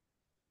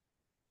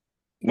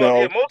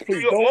 No, yeah, most New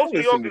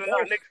Yorkers are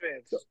not Knicks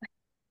fans.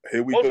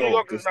 Here we most go. New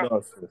Yorkers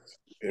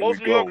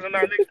most New Yorkers are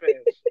not Knicks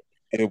fans.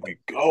 Here we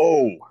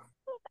go.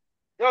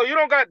 Yo, you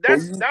don't got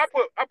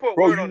I put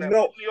word on that.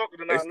 Most New Yorkers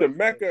are not it's the Knicks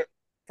Mecca. fans.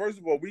 First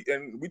of all, we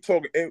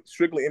talking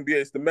strictly NBA.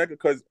 It's the Mecca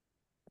because,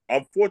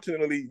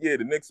 unfortunately, yeah,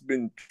 the Knicks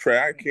been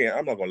trash.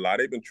 I'm not gonna lie,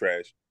 they've been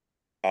trash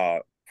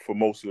for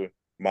most of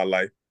my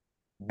life.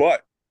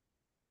 But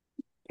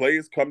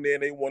players come there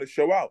and they want to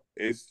show out.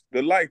 It's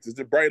the lights. It's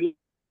the bright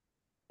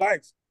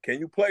lights. Can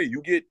you play?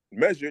 You get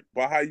measured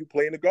by how you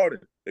play in the Garden.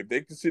 If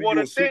they consider you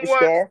a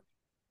superstar,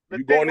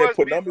 you go in there and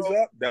put numbers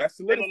up. That's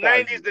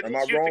solidified. Am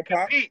I wrong,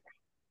 Pop?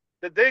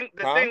 The thing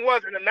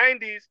was, in the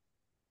 90s,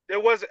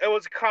 it was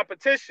a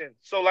competition.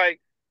 So like,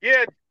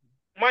 yeah,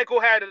 Michael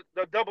had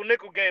the double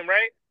nickel game,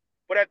 right?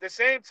 But at the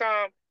same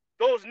time,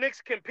 those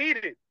Knicks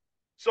competed.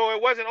 So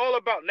it wasn't all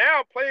about,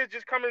 now players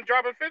just come and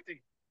dropping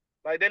 50.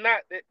 Like,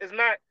 it's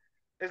not.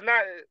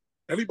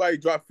 Everybody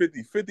dropped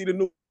 50. 50 to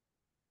new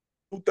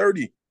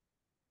 30.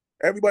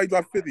 Everybody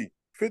dropped 50.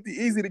 50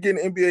 easy to get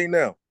in the NBA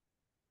now.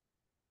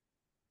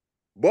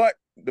 But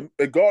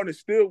the Garden is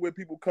still where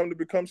people come to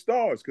become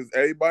stars because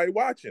everybody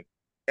watching.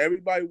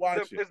 Everybody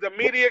watching. It's the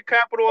media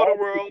capital of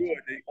the world.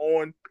 They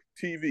on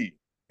TV.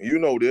 You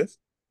know this.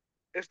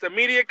 It's the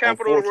media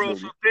capital of the world,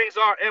 so things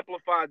are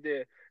amplified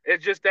there.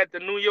 It's just that the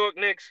New York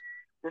Knicks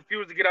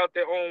refuse to get out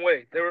their own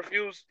way. They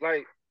refuse,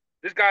 like,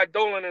 this guy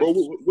Dolan is... Bro,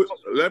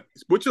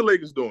 what your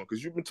Lakers doing?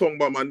 Because you've been talking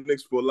about my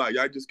Knicks for a lot.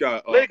 Y'all just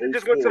got... Lakers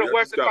just went to the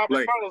Western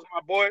Conference Finals,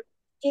 my boy.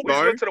 We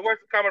just went to the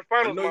Western Conference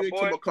Finals, my boy. I know you ain't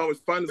talking about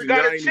Conference Finals and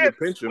y'all ain't even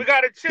pinch them. We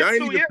got a chip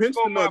 2 years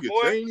ago, my boy. Y'all ain't even pinch the Nuggets.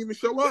 They ain't even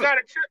show up. We got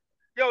a chip.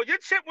 Yo, your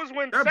chip was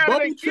when that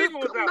Saturday Fever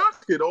was out.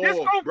 Knock it off,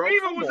 Disco bro.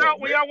 Fever was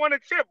out when y'all won a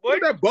chip, boy.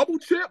 Look at that bubble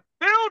chip.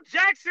 Bill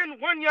Jackson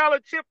won y'all a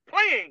chip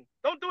playing.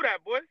 Don't do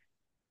that, boy.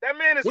 That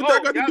man is old.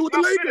 What that got to do with the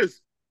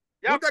Lakers?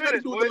 What that got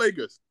to do with the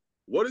Lakers?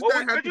 What does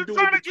that have to do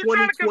with the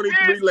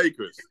 2023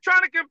 Lakers? You're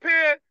trying to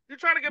compare.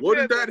 What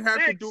does that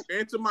have to do?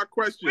 Answer my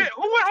question. Wait,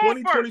 who went home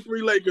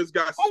 2023 Lakers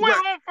got swept. Who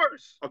went home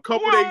first? A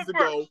couple days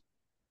ago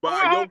by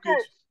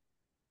Jokic.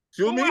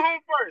 Who went home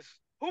first?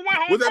 Who went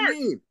home first? What does that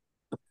mean?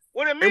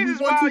 What it means is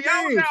while y'all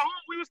was at home,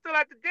 we were still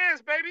at the dance,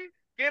 baby.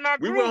 Getting our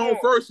groove on. We went home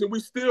first, and we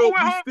still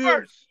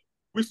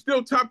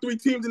top 3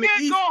 teams in the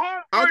East. You can't go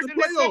home first and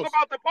then talk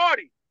about the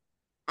party.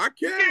 I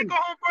can. You can't go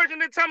home first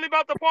and then tell me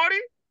about the party.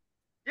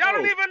 Y'all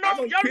don't even know. I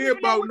don't care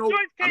about no.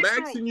 I'm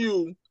asking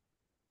you,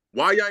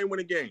 why y'all ain't win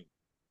a game?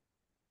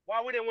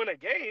 Why we didn't win a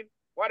game?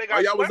 Why they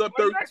got? Y'all was up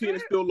 13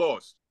 and still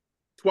lost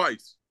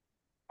twice.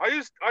 Are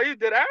you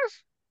dead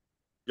ass?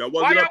 Y'all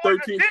wasn't up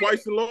 13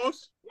 twice and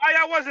lost. Why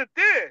y'all wasn't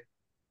there?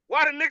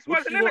 Why the Knicks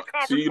wasn't in the conference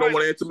finals? See, you don't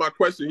want to answer my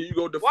question. Here you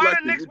go deflecting. Why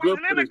the Knicks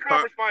wasn't in the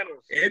conference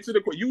finals? Answer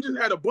the question. You just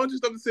had a bunch of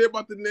stuff to say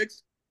about the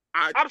Knicks.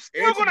 I'm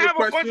still going to have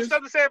a bunch of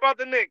stuff to say about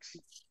the Knicks.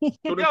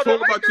 So then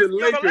talk about your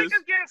Lakers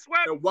getting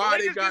swept, and why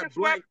they got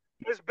blanked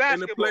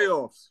in the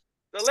playoffs.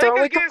 The So Lakers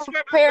we're getting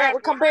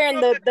swept.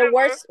 comparing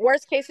the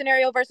worst case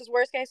scenario versus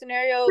worst case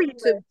scenario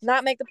to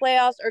not make the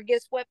playoffs or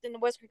get swept in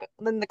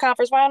the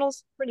conference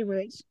finals. Pretty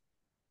much.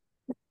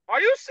 Are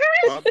you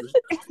serious?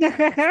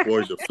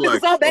 Boy, the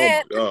flex. So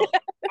bad. Oh my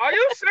God. Are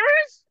you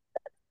serious?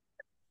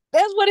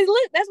 That's what it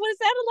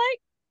sounded like.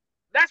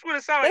 That's what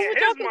it sounds like in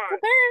his mind.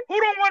 Comparing. Who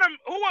don't want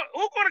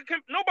to?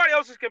 Nobody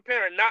else is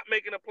comparing not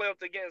making the playoffs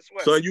to getting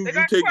swept. So you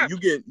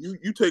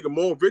take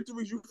moral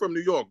victories. You from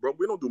New York, bro.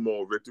 We don't do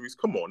moral victories.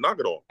 Come on, knock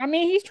it off. I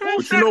mean, he's trying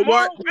Who to. said moral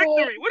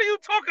victory? What are you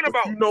talking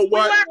about? You know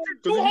what?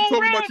 Because you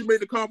talking about you made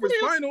the conference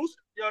finals.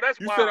 Yo, that's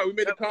you wild. said that we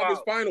made the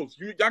conference finals.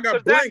 Y'all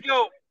got blanked.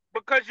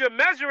 Because you're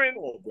measuring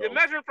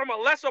from a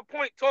lesser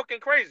point,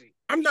 talking crazy.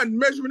 I'm not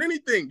measuring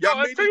anything. Y'all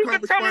made the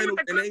conference finals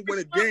and ain't win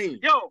a game.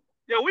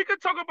 Yo, we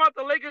could talk about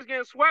the Lakers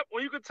getting swept,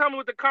 or you could tell me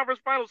what the conference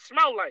finals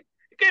smell like.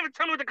 You can't even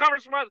tell me what the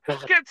conference finals.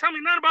 You can't tell me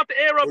nothing about the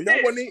air up there.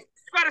 You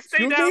gotta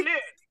stay down there.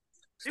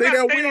 Stay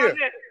down where?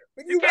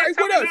 You right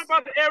with us.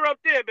 About the air up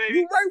there, baby.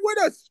 You right with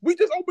us. We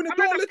just opened the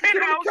door and let's get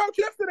on the couch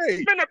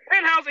yesterday. I'm in the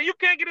penthouse and you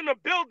can't get in the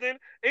building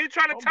and you're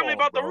trying to tell me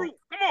about the roof.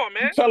 Come on,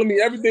 man. You're telling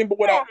me everything but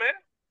what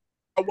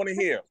I want to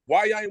hear.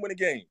 Why y'all ain't win a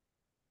game?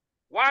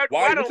 Why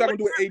what y'all gonna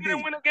do with AD?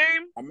 Didn't win a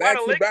game? I'm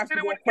asking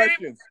basketball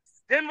questions.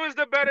 Denver's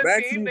the better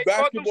team. They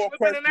basketball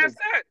questions. And that's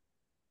that.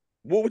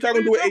 What y'all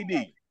gonna do with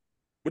AD?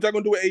 What y'all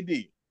gonna do with AD?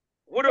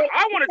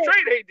 I want to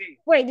trade AD.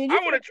 Wait, did you?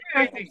 I want to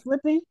trade AD.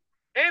 Slipping?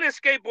 And his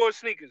skateboard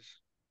sneakers.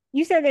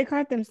 You said they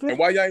caught them slipping. And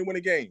why y'all ain't win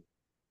a game?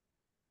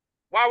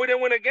 Why we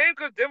didn't win a game?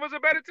 Because Denver's a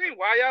better team.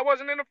 Why y'all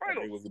wasn't in the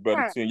finals? It was a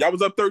better team. Y'all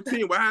was up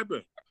 13. What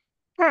happened?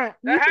 That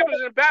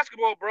happens in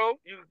basketball, bro.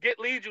 You get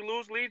leads, you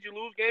lose games,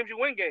 you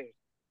win games.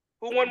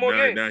 Who won more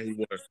games? Now he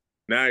won.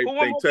 Now who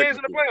won more games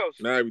in the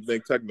playoffs? Now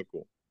everything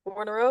technical.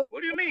 4 in a row?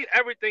 What do you mean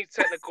everything's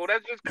technical?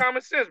 That's just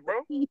common sense, bro.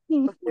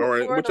 All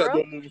right, what y'all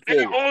doing moving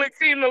forward? And the only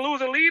team to lose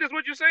a lead is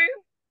what you're saying?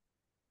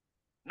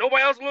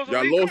 Nobody else loses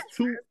a lead? Y'all lost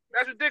 2.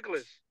 That's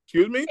ridiculous.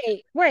 Excuse me?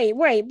 Wait.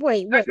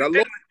 You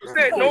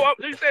said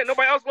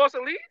nobody else lost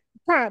a lead?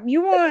 Pop,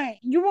 you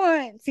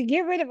want to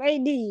get rid of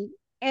AD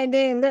and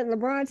then let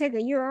LeBron take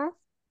a year off?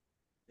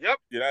 Yep.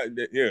 Yeah.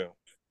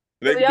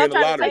 So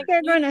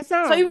they're gonna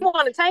solve. So you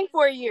want to tank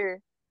for a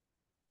year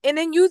and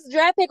then use the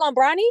draft pick on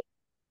Bronny?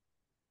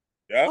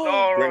 Yeah. No,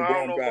 I don't know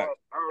about all that.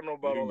 I don't know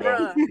about all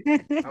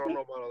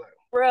that.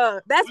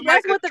 Bruh, that's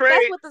what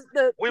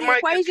the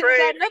equation is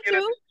adding up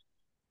to.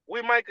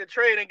 We might could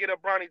trade and get a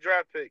Bronny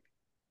draft pick.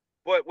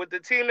 But with the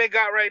team they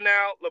got right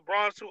now,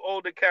 LeBron's too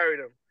old to carry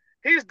them.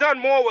 He's done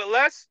more with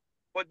less,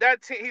 but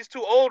that team, he's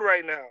too old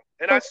right now.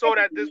 And I saw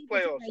that this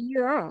playoffs. A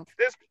year off.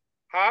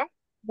 Huh?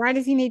 Why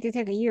does he need to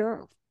take a year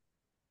off?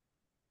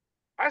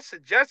 I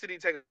suggested he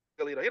take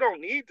a year off. He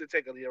don't need to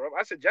take a year off.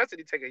 I suggested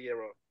he take a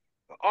year off.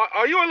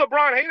 Are you a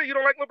LeBron hater? You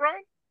don't like LeBron?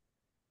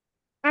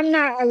 I'm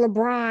not a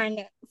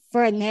LeBron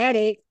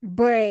fanatic,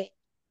 but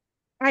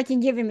I can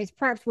give him his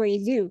props where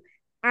he's due.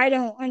 I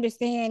don't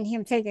understand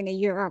him taking a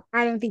year off.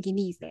 I don't think he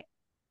needs that.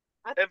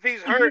 If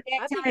he's hurt,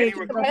 I think he's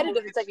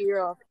competitive to take a year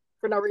off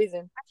for no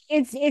reason.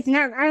 It's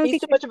not. I don't he's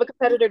think too much of a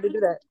competitor to do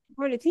that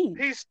for the team.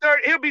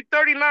 He'll be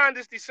 39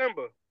 this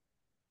December.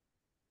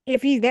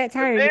 If he's that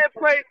tired,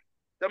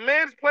 the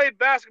man's played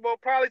basketball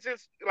probably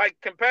since like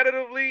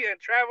competitively and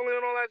traveling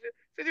and all that shit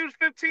since he was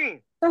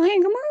 15. So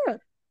hang him up.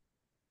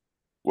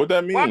 What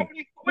that mean? Why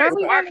does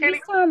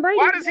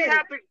he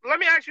have to? Let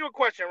me ask you a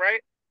question,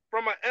 right?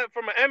 From an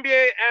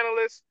NBA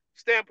analyst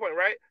standpoint,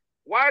 right?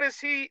 Why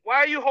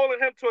are you holding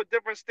him to a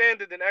different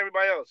standard than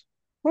everybody else?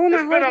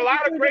 There's been a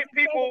lot of great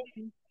people.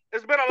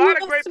 There's been a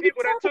lot of great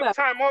people that took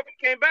time off and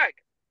came back.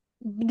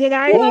 Did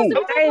I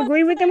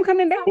agree with them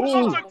coming back?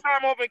 Who took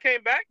time off and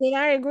came back? Did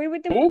I agree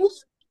with them?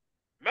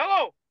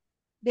 Melo.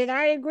 Did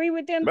I agree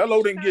with them?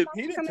 Melo didn't get.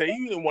 He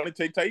didn't want to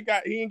take. He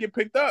didn't get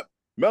picked up.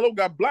 Melo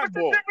got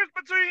blackballed.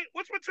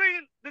 What's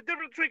the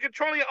difference between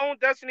controlling your own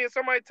destiny and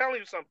somebody telling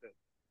you something?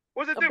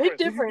 What's the difference? Big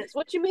difference.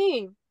 What you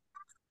mean?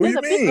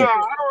 What do you mean? No,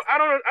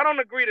 I don't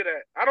agree to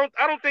that.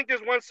 I don't think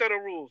there's one set of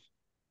rules.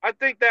 I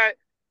think that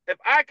if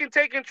I can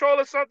take control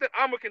of something,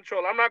 I'm a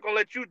controller. I'm not gonna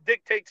let you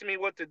dictate to me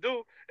what to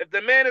do. If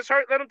the man is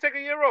hurt, let him take a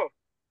year off.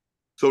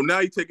 So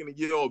now he's taking a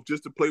year off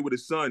just to play with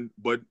his son,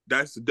 but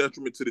that's a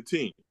detriment to the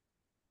team.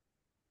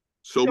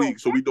 So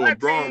we doing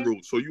Braun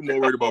rules. So you more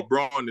worried about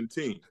Braun than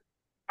team.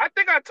 I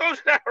think I told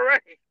you that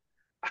already.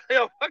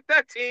 Yo, fuck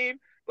that team.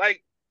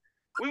 Like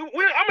I'm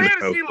here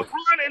to see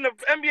LeBron in the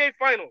NBA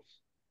Finals.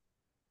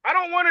 I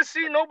don't want to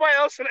see nobody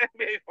else in the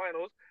NBA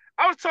Finals.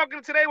 I was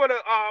talking today with a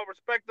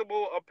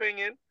respectable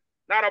opinion,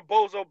 not a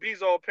bozo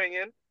bezo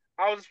opinion.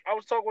 I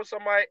was talking with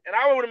somebody, and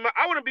I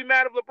wouldn't be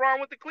mad if LeBron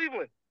went to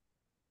Cleveland.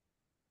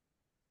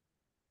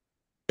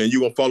 And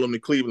you gonna follow him to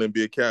Cleveland and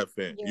be a Cat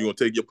fan. Yeah. You gonna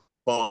take your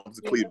palms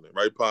to Cleveland,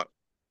 right, Pop?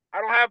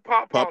 I don't have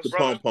pom-poms, Pop the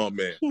brother. pom-pom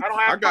man. I don't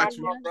have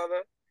pom-poms,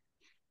 brother.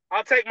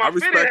 I'll take my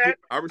fitted hat.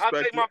 I'll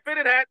take my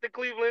fitted hat to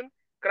Cleveland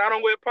because I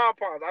don't wear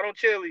pom-poms. I don't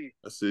cheerlead.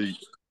 I see.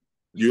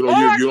 All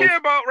I care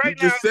about right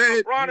now is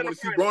LeBron you want to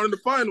see LeBron in the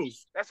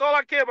finals. That's all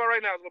I care about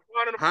right now is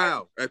LeBron in the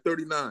finals. How? At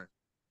 39.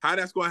 How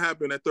that's going to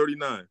happen at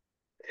 39?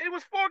 It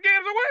was 4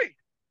 games away.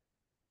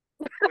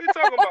 What are you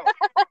talking about?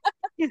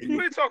 What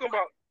are you talking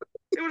about?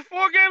 It was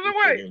 4 games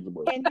away.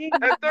 And then,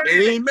 And he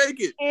didn't make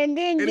it. and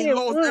then And he get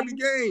lost one. every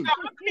game.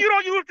 You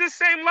don't use the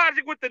same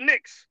logic with the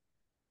Knicks.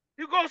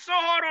 You go so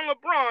hard on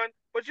LeBron,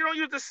 but you don't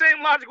use the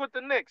same logic with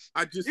the Knicks.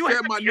 I just You said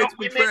have- my yo, Knicks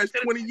we been made trash it to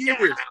the 20 second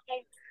years.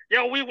 round.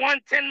 Yo, we won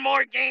 10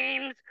 more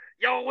games.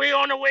 Yo, we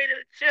on the way to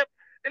the chip.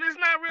 And it's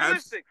not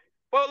realistic.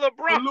 But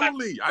LeBron.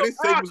 Absolutely. I didn't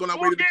say he was on our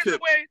way to the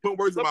chip. Put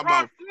words in my LeBron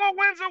mouth. 4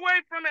 wins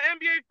away from the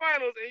NBA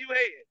Finals, and you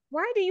hate it.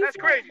 Why do you That's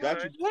feel, crazy, Got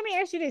man. Let me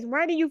ask you this.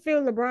 Why do you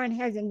feel LeBron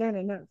hasn't done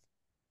enough?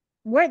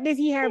 What does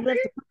he have For left?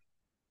 me?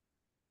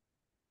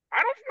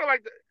 I don't feel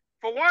like that.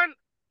 For one,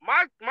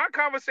 my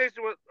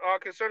conversation with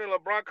concerning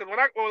LeBron, because when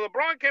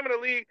LeBron came in the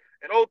league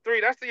in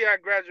 2003, that's the year I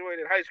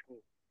graduated high school.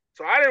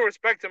 So I didn't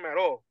respect him at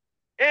all.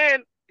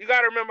 And you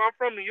got to remember, I'm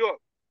from New York.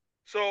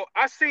 So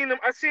I seen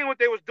what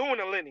they was doing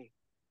to Lenny.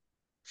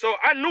 So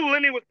I knew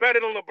Lenny was better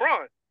than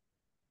LeBron.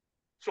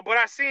 So, but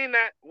I seen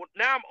that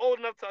now I'm old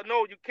enough to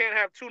know you can't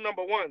have 2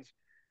 number ones.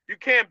 You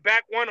can't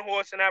back one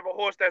horse and have a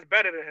horse that's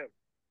better than him.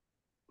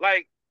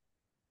 Like,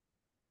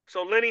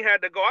 so Lenny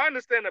had to go. I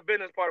understand the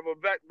business part of it,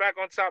 but back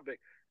on topic.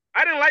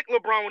 I didn't like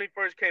LeBron when he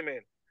first came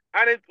in.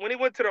 When he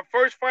went to the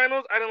first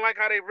finals, I didn't like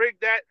how they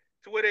rigged that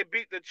to where they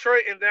beat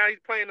Detroit and now he's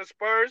playing the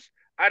Spurs.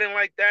 I didn't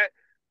like that.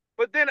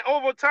 But then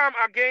over time,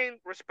 I gained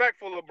respect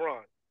for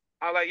LeBron.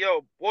 I like,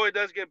 yo, boy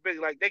does get busy.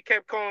 Like, they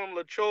kept calling him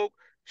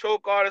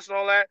choke artist and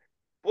all that.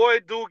 Boy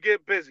do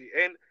get busy.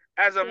 And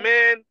as a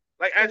man,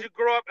 like as you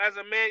grow up as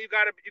a man, you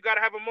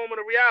gotta have a moment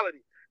of reality.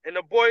 And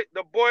the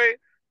boy,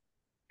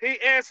 he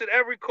answered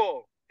every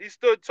call. He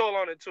stood tall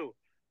on it too.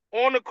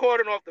 On the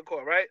court and off the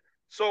court, right?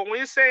 So when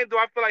you're saying, do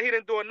I feel like he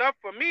didn't do enough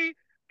for me?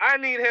 I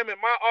need him in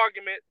my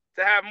argument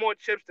to have more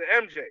chips than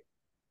MJ.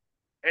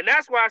 And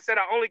that's why I said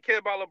I only care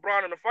about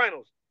LeBron in the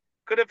finals.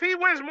 Because if he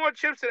wins more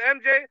chips than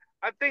MJ,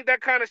 I think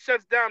that kind of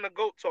shuts down the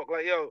GOAT talk.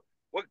 Like, yo,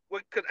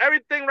 because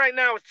everything right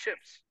now is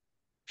chips.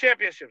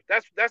 Championships.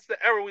 That's the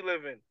era we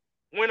live in.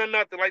 Win or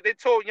nothing. Like, they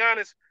told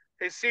Giannis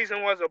his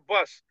season was a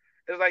bust.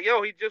 It's like,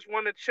 yo, he just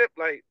won the chip.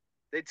 Like,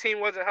 their team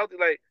wasn't healthy.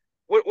 Like,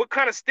 what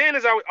kind of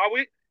standards are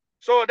we?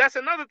 So that's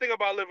another thing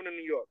about living in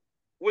New York.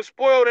 We're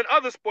spoiled in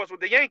other sports with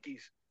the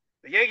Yankees.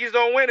 The Yankees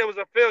don't win, it was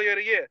a failure of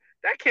the year.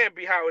 That can't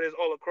be how it is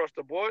all across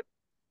the board.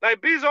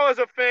 Like, Bezo is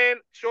a fan,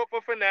 short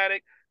for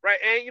fanatic, right?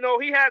 And, you know,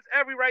 he has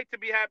every right to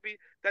be happy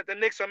that the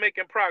Knicks are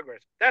making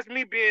progress. That's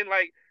me being,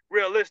 like,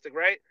 realistic,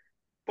 right?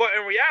 But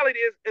in reality,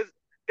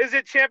 is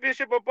it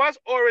championship or bust?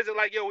 Or is it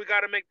like, yo, we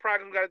got to make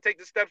progress, we got to take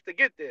the steps to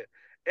get there?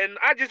 And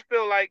I just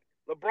feel like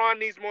LeBron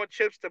needs more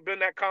chips to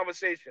build that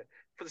conversation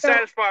to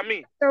satisfy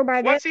me. So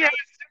by Once that, he has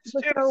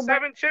 6 chips,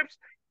 7 chips,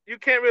 you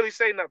can't really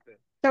say nothing.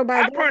 So by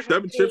I that,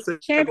 personally 7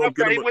 chips ain't gonna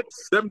get him.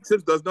 7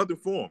 chips does nothing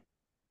for him.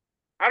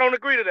 I don't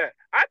agree to that.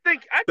 I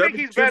think 7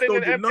 he's chips better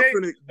don't than do MJ.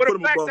 nothing to But put the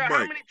him fact above that how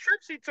Mike. many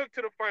trips he took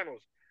to the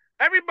finals.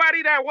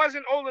 Everybody that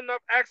wasn't old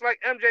enough acts like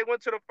MJ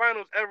went to the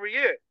finals every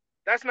year.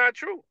 That's not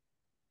true.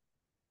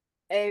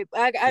 Hey,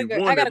 I got a every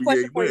year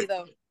question he for you went.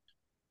 though.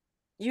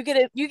 You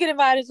get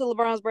invited to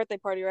LeBron's birthday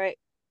party, right?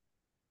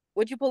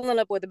 What you pulling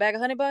up with, a bag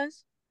of honey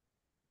buns?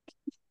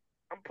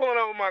 I'm pulling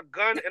out with my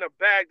gun in a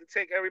bag to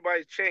take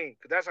everybody's chain,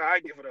 because that's how I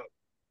give it up.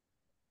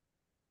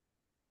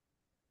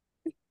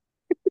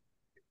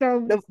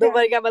 so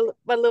Nobody got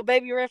my little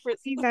baby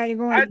reference. he's not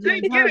going. I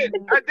did get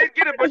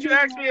it, but you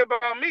asked me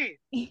about me.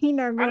 He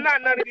not I'm going.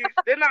 not none of these.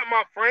 They're not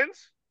my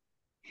friends.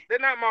 They're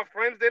not my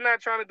friends. They're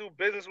not trying to do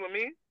business with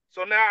me.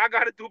 So now I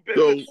got to do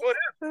business for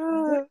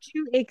them. Would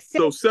you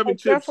accept So 7 a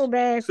chips, duffel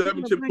bag full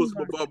 7 of chips honey puts him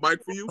buns? above Mike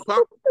for you,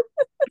 Pop.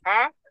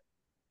 Huh?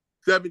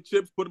 7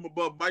 chips put him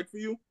above Mike for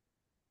you.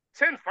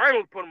 10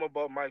 finals put him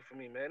above Mike for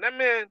me, man. That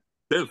man.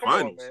 10 Come on,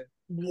 finals. man.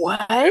 What?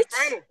 10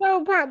 finals.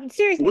 So, Pop,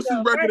 seriously, What's his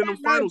though, record by in the that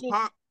finals, logic-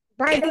 Pop?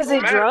 By Is that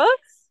it matter. drugs?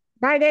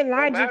 By that Don't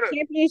logic, matter.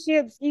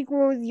 championships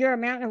equals your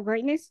amount of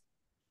greatness.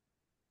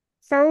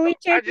 Solely I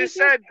just championships.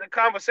 said the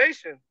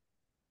conversation.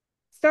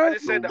 So I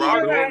just said the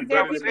Robert argument Horry and there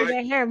are better than people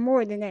conversation. that have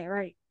more than that,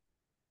 right?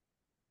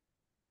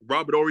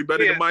 Robert Horry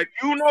better Yeah, than Mike.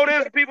 you know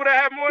there's people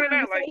that have more than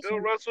that, like Bill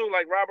Conversation. Russell,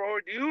 like Robert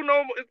Horry. Do you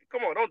know?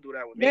 Come on, don't do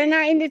that with They're me.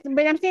 not in this,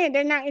 but I'm saying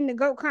they're not in the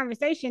GOAT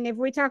conversation. If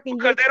we're talking,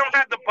 Because they don't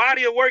have the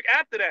body of work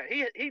after that.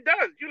 He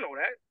does. You know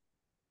that.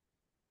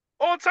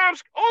 All time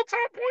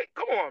point.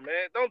 Come on,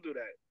 man. Don't do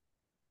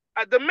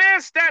that. The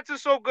man's stats are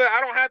so good. I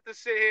don't have to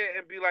sit here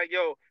and be like,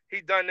 yo,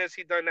 he done this,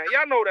 he done that.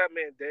 Y'all know that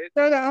man did.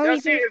 so the Y'all only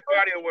see thing his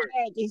body of work.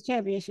 is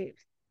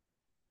championships.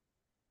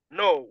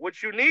 No,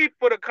 what you need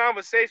for the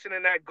conversation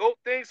in that GOAT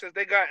thing, since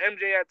they got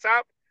MJ at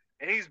top,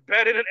 and he's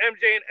better than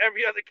MJ in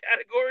every other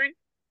category.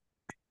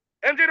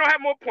 MJ don't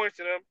have more points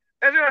than him.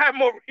 MJ don't have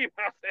more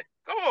rebounds than him.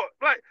 Come on,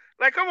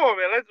 like, come on,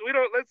 man.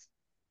 Let's.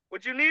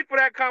 What you need for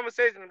that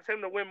conversation is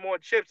him to win more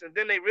chips, and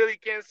then they really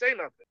can't say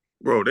nothing.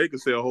 Bro, they can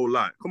say a whole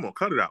lot. Come on,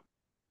 cut it out.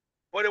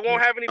 But it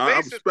won't have any I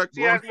basis respect because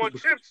he has Bron. more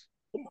chips.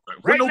 Come on,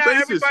 Right with no now,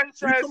 basis. everybody What you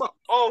says, talking about?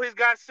 "Oh, he's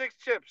got 6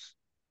 chips."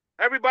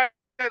 Everybody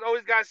says, "Oh,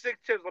 he's got 6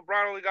 chips."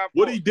 LeBron only got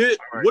 4. What he did?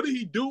 All right. What did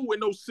he do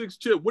with those 6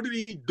 chips? What did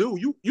he do?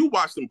 You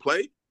watched him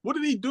play. What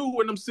did he do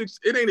with them 6?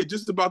 It ain't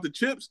just about the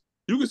chips.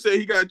 You can say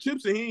he got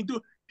chips and he ain't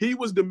do. He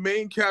was the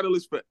main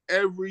catalyst for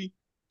every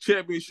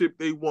championship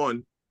they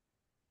won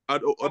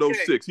out of those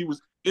 6. He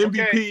was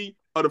MVP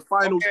of the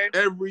finals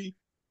every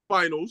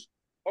finals.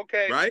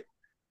 Okay. Right?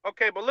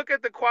 Okay, but look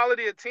at the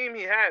quality of team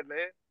he had,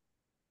 man.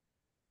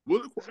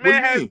 What do you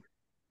mean?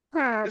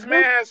 This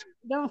man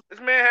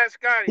has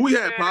Scotty. Who he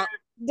had, Pop?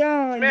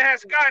 This man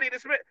has Scotty.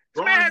 This man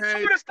had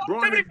 2 of the stuff.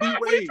 Braun had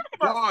D-Wade,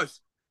 Bosh,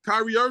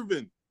 Kyrie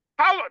Irving.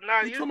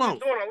 Nah, you're doing a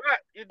lot.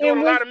 You're doing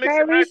a lot of mix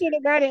and Kyrie match. should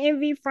have got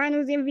an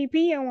Finals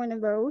MVP on one of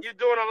those. You're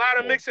doing a lot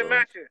of mix and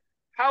matching.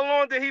 How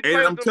long did he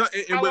play? And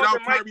without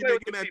Kyrie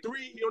making that 3,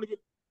 he only get.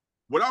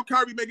 Without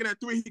Kyrie making that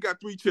 3, he got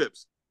 3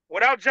 chips.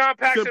 Without John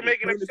Paxson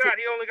making a shot,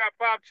 he only got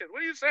 5 chips.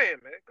 What are you saying,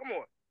 man? Come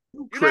on.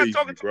 You're not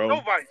talking to a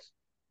novice.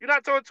 You're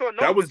not talking to a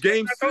novice. That was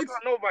game 6.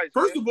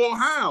 First of all,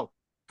 how?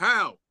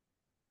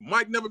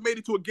 Mike never made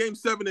it to a game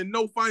 7 and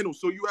no finals,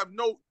 so you have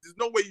there's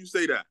no way you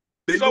say that.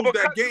 They lose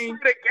that game.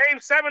 You game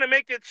 7 and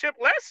make your chip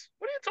less?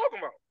 What are you talking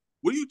about?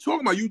 What are you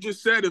talking about? You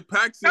just said if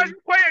Paxson. Because you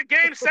play a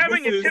game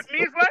 7, your chip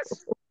means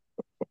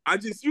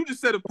less? You just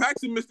said if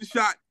Paxson missed a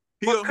shot,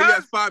 he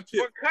has 5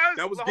 chips.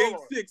 That was game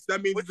 6.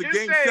 That means it's a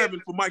game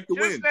 7 for Mike to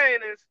win.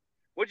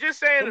 What you're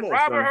saying is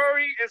Robert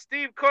Horry and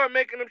Steve Kerr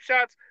making them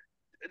shots,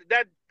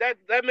 that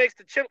makes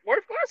the chip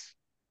worthless?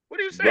 What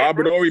are you saying?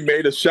 Robert Horry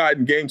made a shot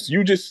in games.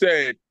 You just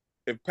said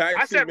if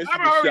Paxson misses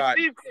a shot,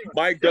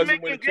 Mike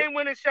doesn't win.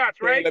 Game-winning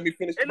shots, right? Let me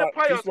finish in the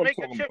playoffs. Make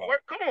the chip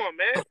work. Come on,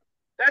 man.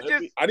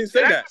 I didn't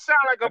say that. That sound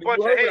like a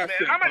bunch of hate, man.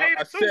 I'm a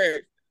hater too.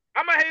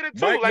 I'm a hater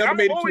too. Like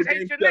I'm always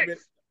hate your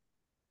Knicks.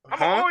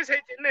 I'm always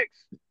hate your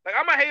Knicks. Like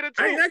I'm a hater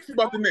too. I ain't asked you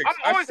about the Knicks.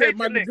 I said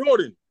Michael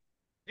Jordan.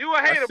 You a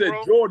hater, bro. I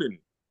said Jordan.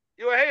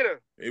 You a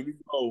hater. Here we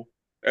go.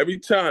 Every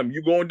time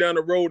you going down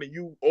the road and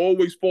you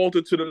always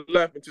falter to the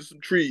left into some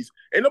trees.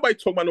 Ain't nobody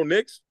talking about no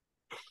Knicks.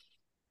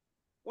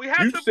 We have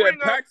to bring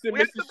up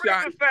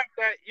the fact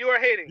that you are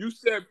hating. You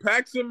said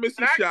Paxson missed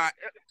a shot.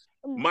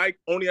 Mike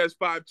only has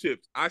 5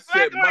 chips. I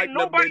said Mike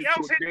never made it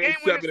to a game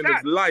 7 in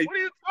his life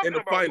in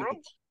the finals.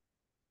 Bro?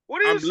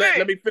 What are you saying?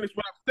 Let me finish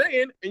what I'm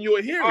saying, and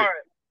you'll hear it.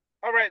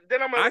 All right.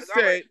 Then I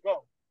said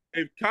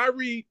if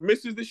Kyrie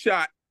misses the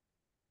shot,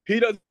 he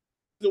doesn't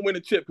win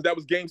a chip because that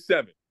was game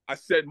 7. I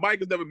said Mike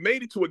has never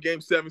made it to a game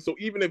 7, so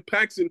even if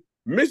Paxson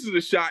misses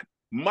a shot,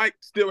 Mike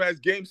still has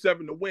game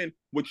 7 to win,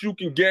 which you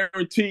can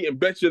guarantee and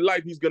bet your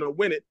life he's going to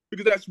win it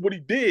because that's what he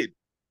did.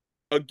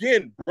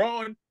 Again,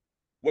 Braun,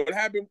 what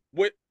happened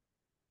with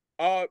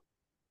Ray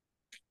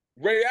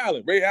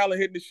Allen? Ray Allen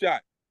hitting the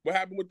shot. What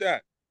happened with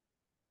that?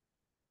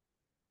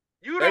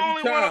 You the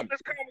only one on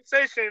this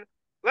conversation.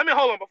 Let me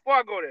hold on before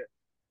I go there.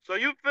 So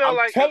you feel I'm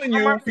like telling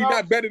you, he's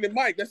not better than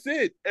Mike. That's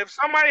it. If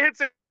somebody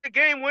hits a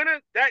game winner,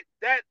 that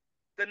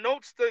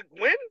denotes the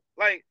win?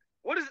 Like,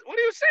 what are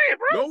you saying,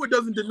 bro? No, it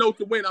doesn't denote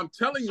the win. I'm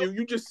telling you,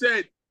 you just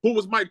said who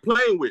was Mike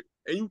playing with,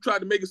 and you tried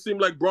to make it seem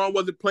like Braun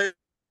wasn't playing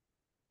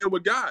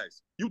with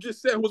guys. You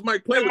just said who was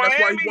Mike playing with.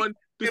 That's why he won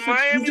the 6.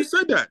 You just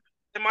said that.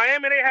 In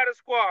Miami, they had a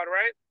squad,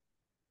 right?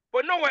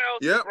 But nowhere else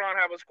does Braun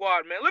have a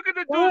squad, man. Look at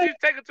the dudes he's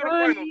taking to the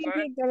finals, he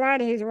picked a lot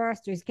of his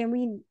rosters. Can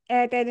we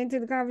add that into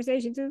the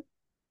conversation, too?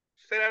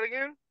 Say that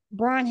again?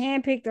 Braun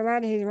handpicked a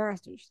lot of his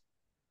rosters.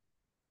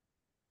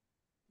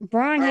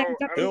 Braun handpicked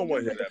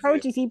the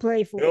coaches he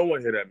played for. You don't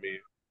want to hear that, man.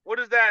 What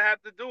does that have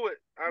to do with?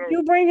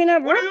 You bringing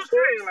up what are you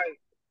saying? Like,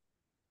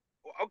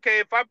 okay,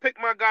 if I pick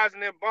my guys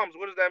and they're bums,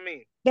 what does that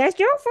mean? That's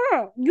your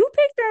fault. You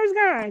picked those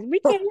guys.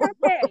 We can't help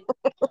that.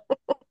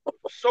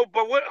 So,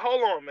 but what?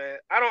 Hold on, man.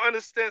 I don't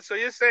understand. So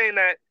you're saying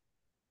that,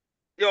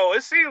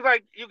 it seems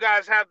like you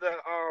guys have the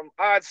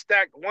odds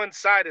stacked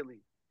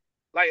one-sidedly.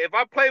 Like, if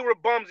I play with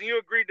bums and you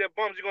agree they're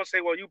bums, you're gonna say,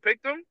 "Well, you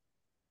picked them."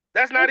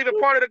 That's not even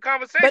part of the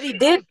conversation. But he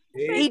did.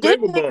 He did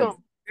pick them.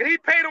 Did he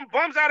pay them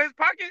bums out of his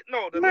pocket?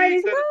 No, the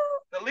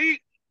league.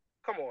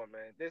 Come on,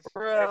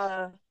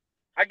 man.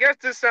 I guess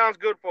this sounds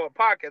good for a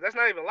podcast. That's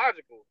not even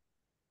logical.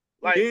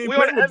 Like we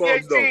on an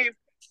NBA team.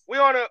 We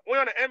on an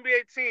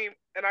NBA team,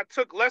 and I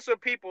took lesser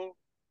people.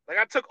 Like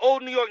I took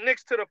old New York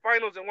Knicks to the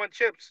finals and won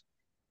chips.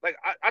 Like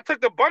I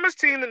took the bummest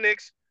team, the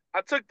Knicks.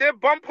 I took their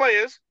bum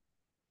players,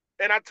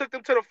 and I took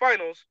them to the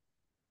finals.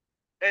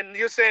 And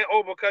you're saying,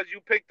 because you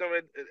picked them,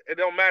 it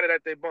don't matter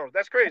that they bums.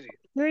 That's crazy.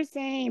 You're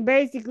saying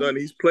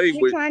basically,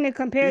 you're trying to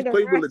compare the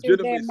rosters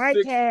that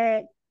Mike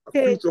had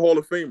to future Hall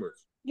of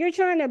Famers. You're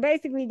trying to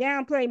basically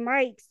downplay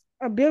Mike's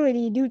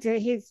ability due to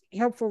his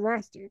helpful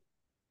roster.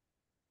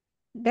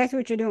 That's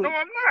what you're doing. No,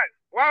 I'm not.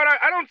 Why would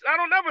I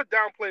don't ever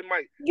downplay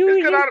Mike.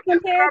 You just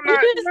compared.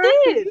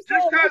 Just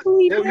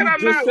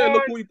said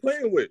look who he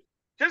playing with.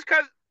 Just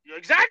because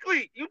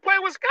exactly you play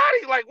with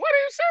Scotty. Like what are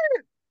you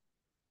saying?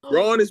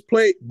 Braun has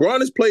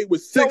played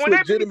with 6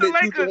 legitimate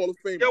future Hall of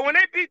Famers. When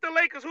they beat the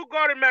Lakers, who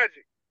guarded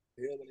Magic?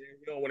 You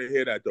don't want to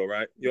hear that though,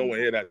 right? You don't want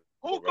to hear that.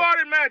 Who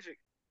guarded Magic?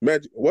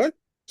 Magic what?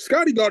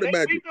 Scotty guarded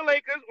Magic. They beat the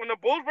Lakers when the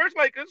Bulls versus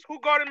Lakers. Who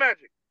guarded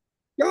Magic?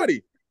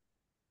 Scotty.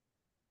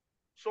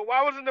 So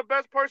why wasn't the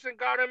best person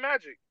guarding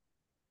Magic?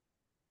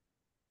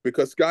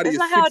 Because Scotty is 6'8".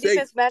 That's not how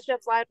defense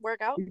matchups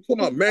work out. You talking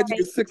about Magic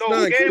is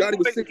 6'9". Scotty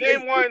was 6'8".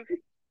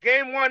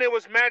 Game one, it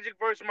was Magic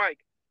versus Mike.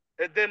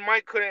 and then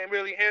Mike couldn't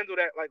really handle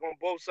that like on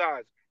both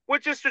sides,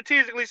 which is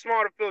strategically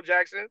smart of Phil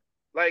Jackson.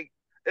 Like,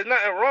 there's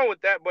nothing wrong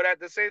with that, but at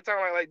the same time,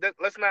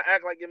 let's not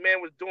act like your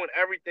man was doing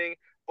everything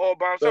all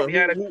by himself. He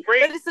had a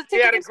great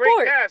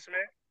cast,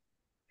 man.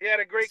 He had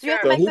a great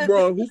cast. So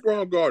who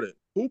Braun guarded?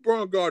 Who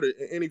Braun guarded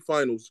in any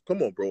finals?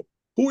 Come on, bro.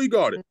 Who he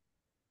guarded?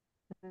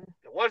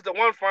 It was the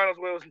one finals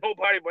where it was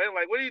nobody but him.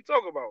 Like, what are you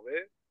talking about,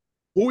 man?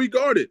 Who he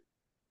guarded?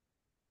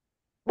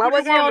 Why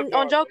was he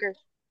on Joker?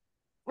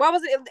 Why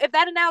was it? If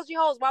that analogy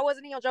holds, why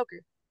wasn't he on Joker?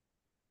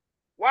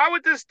 Why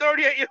would this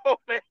 38-year-old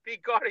man be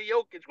guarding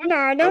Jokic? What's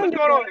going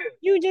on here?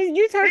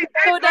 You talking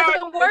so it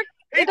doesn't work.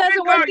 It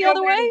doesn't work the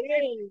other way.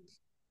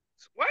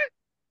 What?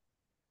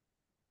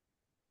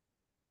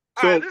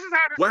 So right, this is how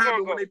this what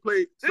happened when they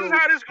played? This is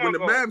how this when the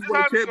Mavs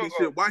won the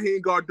championship, why he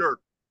ain't guard Dirk?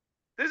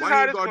 This is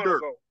how this gonna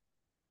go.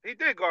 He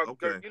did guard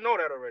Dirk. You know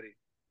that already.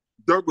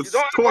 Dirk was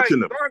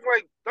torching him.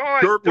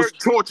 Dirk was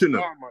torching him.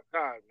 Oh my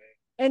God, man!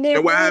 And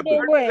then what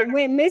happened?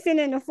 Went missing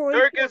in the fourth.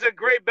 Dirk is a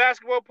great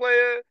basketball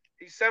player.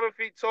 He's 7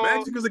 feet tall.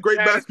 Magic is a great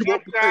basketball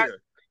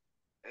player.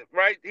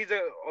 Right?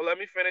 Let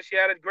me finish. He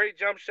had a great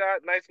jump shot,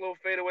 nice little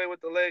fadeaway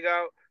with the leg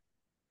out.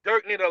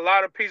 Dirk needed a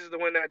lot of pieces to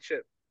win that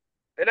chip.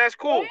 And that's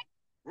cool.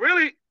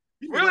 Really,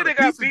 they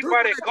got beat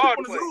by their guard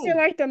play.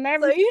 Like the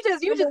Mavericks. So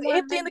you just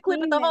emptying the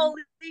clip of the whole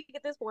league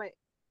at this point.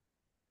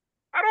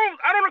 I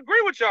don't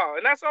agree with y'all,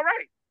 and that's all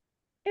right.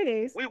 It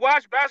is. We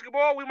watch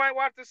basketball, we might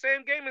watch the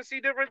same game and see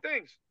different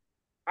things.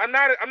 I'm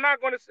not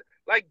gonna say,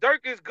 like,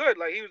 Dirk is good.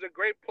 Like, he was a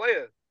great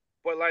player.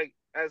 But, like,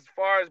 as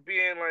far as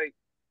being, like,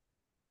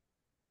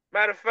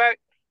 matter of fact,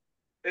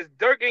 is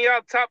Dirk in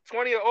y'all top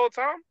 20 of all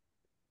time?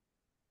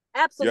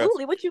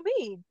 Absolutely. Yes. What you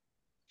mean?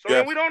 So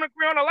then we don't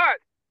agree on a lot.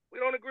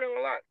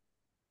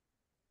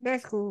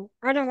 That's cool.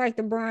 I don't like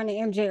the Bron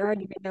and MJ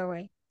argument that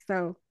way.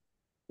 So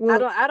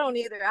I don't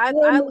either. I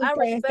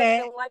respect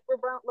and like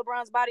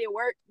LeBron's body of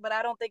work, but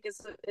I don't think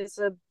it's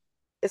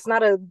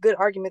not a good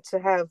argument to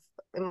have,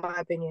 in my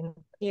opinion.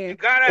 Yeah, you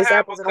gotta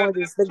have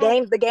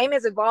the game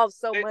has evolved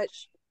so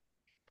much.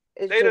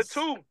 They the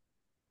two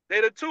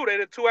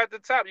at the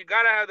top. You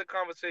gotta have the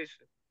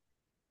conversation.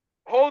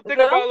 The whole thing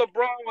about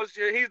LeBron was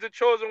he's the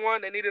chosen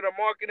one. They needed a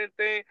marketing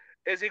thing.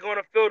 Is he going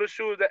to fill the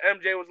shoes that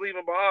MJ was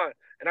leaving behind?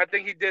 And I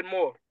think he did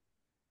more.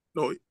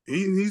 No,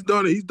 he's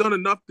done it. He's done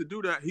enough to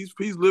do that.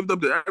 He's lived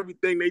up to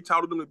everything they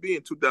touted him to be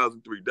in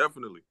 2003.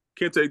 Definitely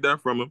can't take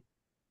that from him.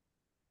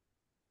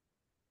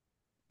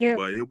 Yeah,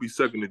 but he'll be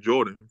second to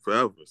Jordan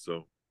forever.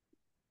 So,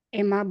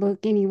 in my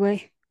book,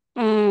 anyway.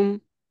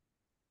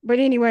 But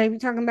anyway, we're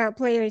talking about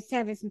players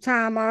having some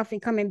time off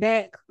and coming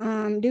back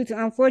due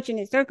to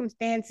unfortunate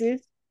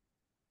circumstances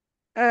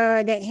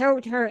that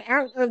helped her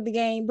out of the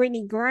game.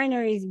 Brittany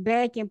Griner is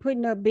back and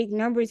putting up big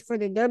numbers for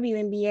the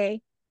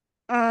WNBA.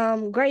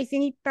 Grace,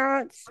 any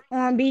thoughts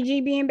on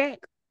BG being back?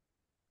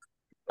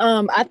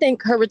 I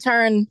think her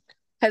return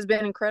has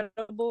been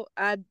incredible.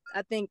 I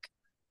think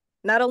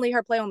not only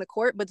her play on the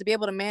court, but to be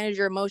able to manage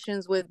your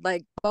emotions with,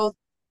 like, both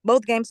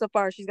games so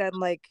far, she's gotten,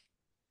 like,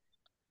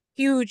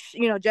 huge,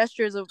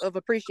 gestures of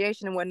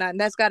appreciation and whatnot, and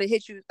that's got to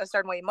hit you a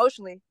certain way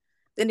emotionally.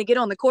 Then to get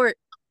on the court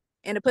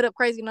and to put up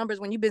crazy numbers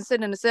when you've been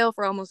sitting in the cell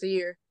for almost a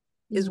year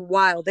is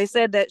wild. They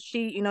said that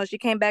she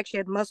came back, she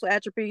had muscle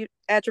atrophy,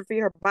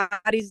 her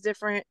body's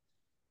different,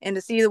 and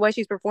to see the way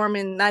she's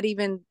performing, not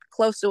even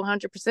close to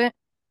 100%,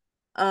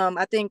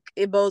 I think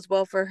it bodes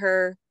well for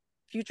her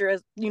future,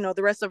 as the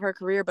rest of her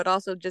career, but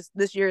also just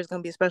this year is going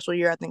to be a special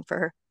year, I think, for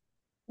her.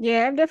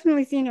 Yeah, I've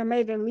definitely seen her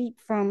make a leap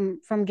from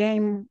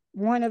game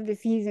 1 of the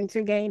season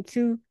to game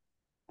 2.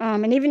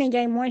 And even in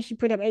game 1, she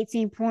put up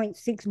 18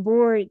 points, 6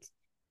 boards.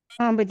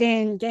 But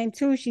then game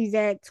 2, she's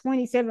at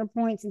 27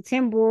 points and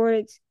 10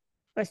 boards,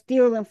 a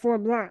steal and 4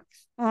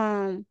 blocks.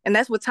 And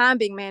that's with time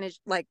being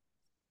managed, like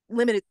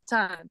limited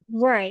time.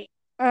 Right.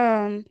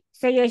 So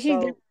yeah,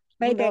 she's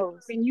made that,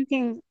 and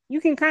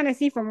you can kind of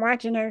see from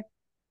watching her.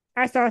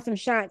 I saw some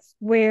shots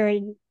where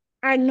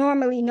I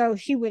normally know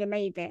she would have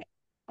made that.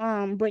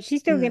 But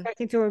she's still getting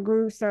back into her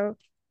groove, so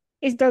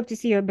it's dope to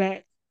see her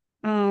back.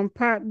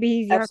 Pop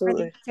B's, y'all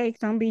got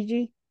takes on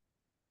BG?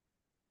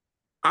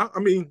 I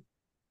mean,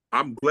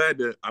 I'm glad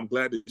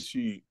that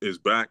she is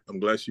back. I'm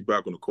glad she's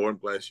back on the court. I'm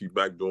glad she's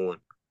back doing,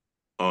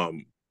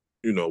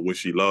 what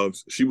she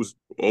loves. She was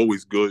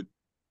always good.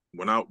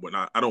 When I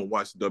don't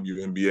watch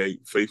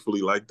WNBA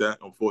faithfully like that,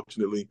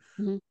 unfortunately.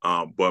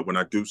 But when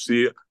I do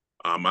see it,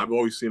 I've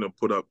always seen her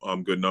put up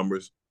good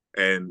numbers.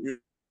 And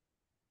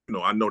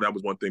I know that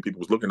was one thing people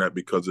was looking at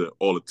because of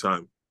all the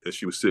time that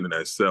she was sitting in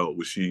that cell.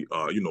 Was she,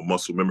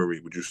 muscle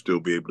memory? Would you still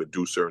be able to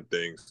do certain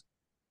things?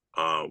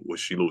 Would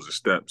she lose a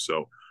step?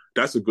 So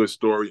that's a good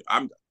story.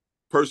 I'm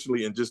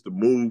personally, and just the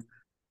move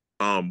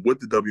with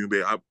the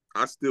WNBA,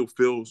 I still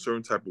feel a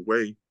certain type of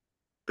way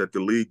that the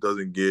league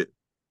doesn't get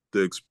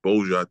the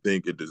exposure I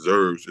think it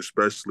deserves,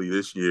 especially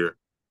this year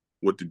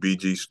with the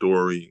BG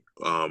story,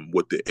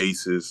 with the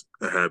Aces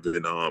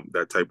having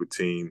that type of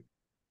team.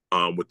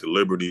 With the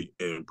Liberty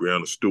and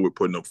Breanna Stewart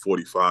putting up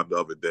 45 the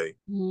other day.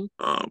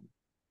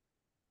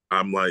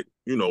 I'm like,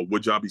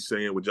 would y'all be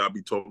saying, would y'all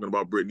be talking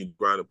about Brittany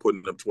Griner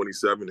putting up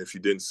 27 if she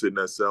didn't sit in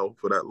that cell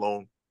for that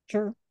long?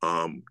 Sure.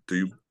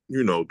 Do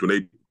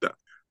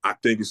I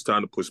think it's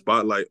time to put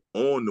spotlight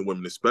on the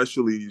women,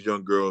 especially these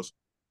young girls.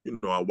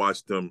 I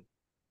watched them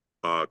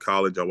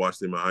college, I watched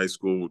them in high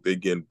school. They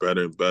getting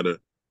better and better.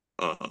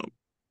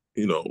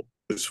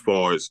 As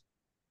far as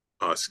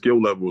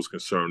skill level is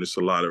concerned, it's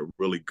a lot of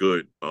really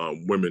good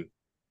women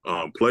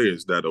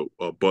players that'll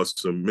bust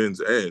some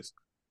men's ass.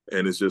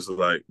 And it's just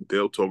like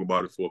they'll talk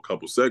about it for a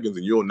couple seconds,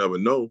 and you'll never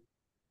know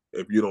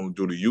if you don't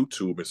do the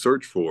YouTube and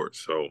search for it.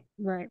 So,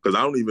 right, because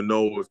I don't even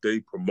know if they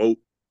promote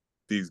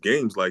these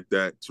games like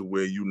that to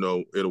where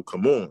it'll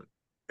come on.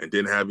 And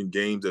then having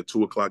games at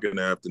 2:00 in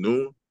the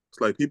afternoon,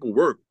 it's like people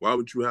work. Why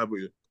would you have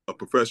a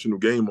professional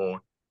game on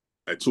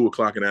at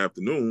 2:00 in the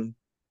afternoon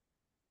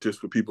just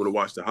for people to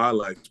watch the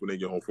highlights when they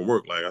get home from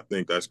work? Like, I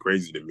think that's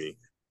crazy to me.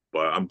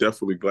 But I'm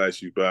definitely glad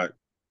she's back.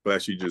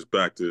 Glad she's just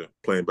back to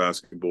playing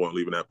basketball and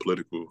leaving that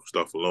political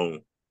stuff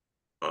alone.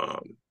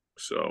 And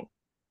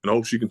I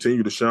hope she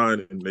continue to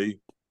shine and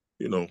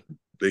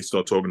they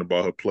start talking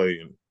about her play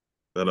and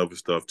that other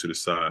stuff to the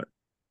side.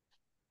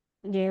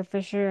 Yeah,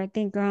 for sure. I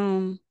think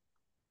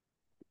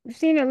we've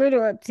seen a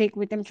little uptick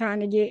with them trying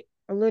to get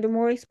a little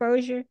more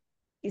exposure.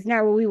 It's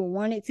not what we would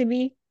want it to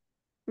be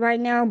right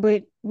now,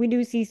 but we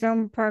do see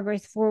some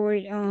progress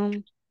forward.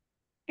 And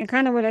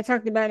kind of what I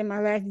talked about in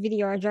my last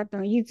video I dropped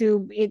on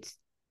YouTube, it's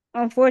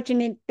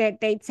unfortunate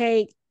that they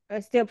take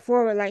a step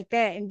forward like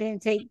that and then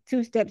take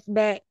 2 steps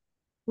back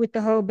with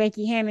the whole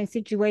Becky Hammon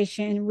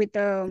situation with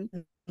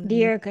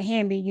Dearica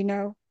Hamby,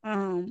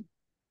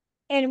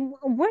 and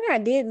what I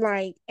did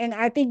like, and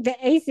I think the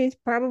Aces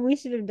probably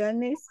should have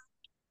done this,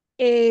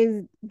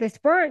 is the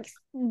Sparks,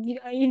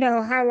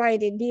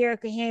 highlighted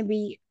Dearica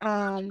Hamby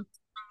and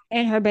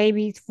her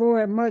babies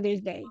for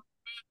Mother's Day.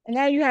 And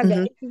now you have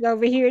the Aces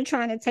over here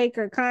trying to take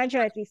her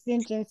contract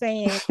extension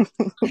saying,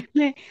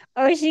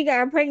 oh, she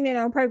got pregnant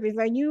on purpose.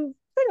 Like, you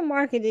could have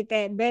marketed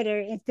that better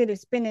instead of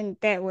spinning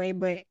it that way.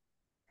 But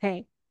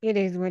hey, it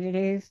is what it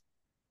is.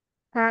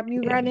 Pop,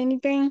 you got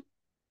anything?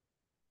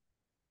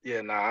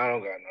 Yeah, nah, I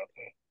don't got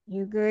nothing.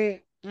 You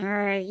good? All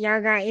right.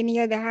 Y'all got any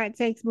other hot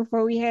takes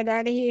before we head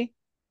out of here?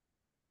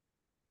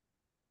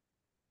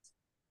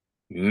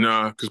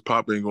 Nah, because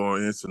Pop ain't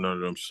going to answer none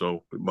of them,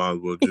 so we might as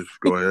well just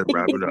go ahead and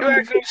wrap it You up.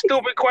 asking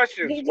stupid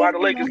questions. Why the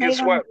Lakers get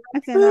swept?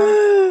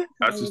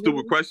 That's a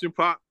stupid question,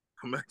 Pop.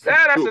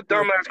 That's a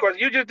dumbass question.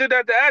 You just did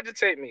that to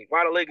agitate me.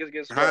 Why the Lakers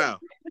get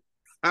swept?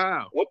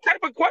 How? What type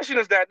of question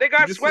is that? They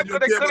got swept because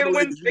they couldn't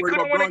win. They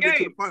couldn't win a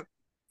game.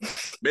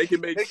 Make it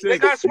make sense. They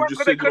got swept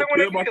because they couldn't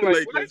win a game.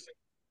 Like, Lakers,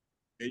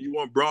 and you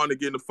want Braun to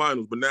get in the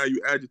finals, but now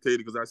you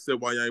agitated because I said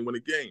why you ain't win a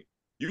game.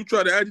 You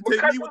try to agitate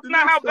me with the that's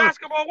not how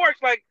basketball works.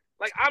 Like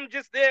I'm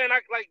just there, and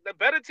the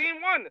better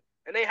team won,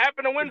 and they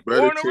happen to win 4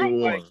 in a row.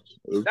 Like,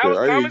 that was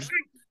common sense.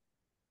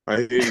 I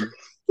hear you.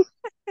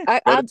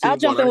 I'll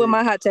jump in with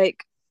my hot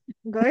take.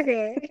 Go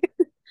ahead.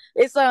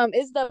 It's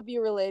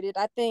W related.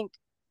 I think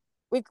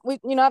we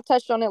I've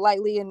touched on it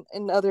lightly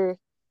in other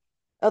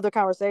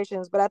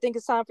conversations, but I think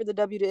it's time for the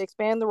W to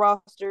expand the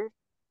roster.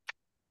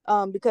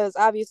 Because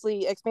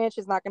obviously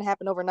expansion is not going to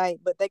happen overnight,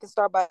 but they can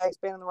start by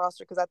expanding the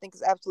roster, because I think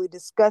it's absolutely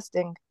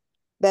disgusting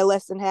that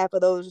less than half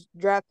of those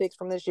draft picks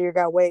from this year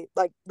got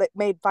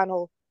made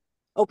final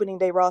opening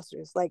day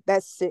rosters. Like,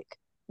 that's sick.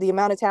 The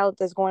amount of talent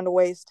that's going to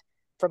waste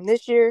from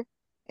this year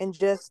and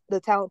just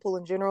the talent pool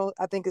in general,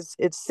 I think it's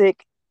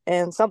sick,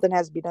 and something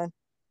has to be done.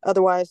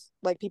 Otherwise,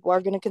 like, people are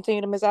going to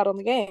continue to miss out on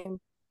the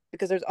game,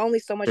 because there's only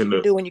so much you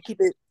can do when you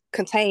keep it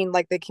contained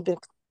like they keep it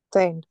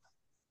contained.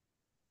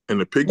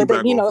 And the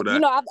piggyback off of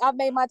that, I've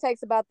made my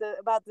takes about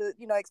the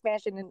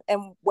expansion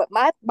and what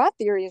my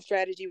theory and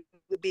strategy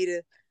would be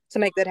to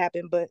make that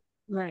happen. But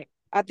right,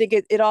 I think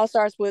it all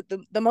starts with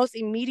the most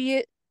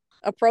immediate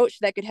approach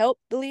that could help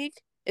the league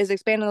is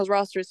expanding those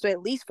rosters to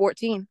at least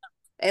 14,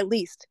 at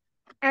least.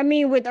 I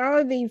mean, with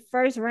all the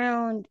first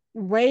round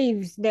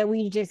waves that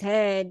we just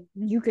had,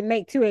 you could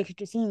make 2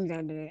 extra teams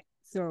out of that.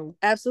 So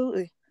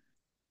absolutely.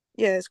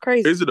 Yeah, it's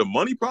crazy. Is it a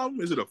money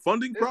problem? Is it a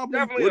funding problem?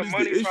 Definitely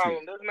what is the issue?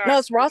 Problem. No,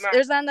 it's roster.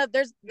 There's not enough.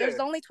 There's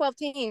only 12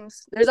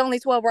 teams. There's only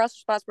 12 roster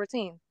spots per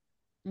team.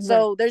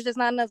 So there's just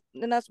not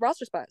enough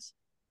roster spots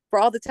for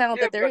all the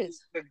talent that there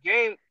is. The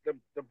game,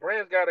 the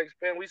brands got to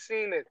expand. We've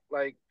seen it.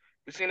 Like,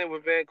 we've seen it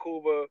with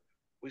Vancouver.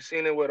 We've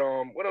seen it with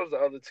what was the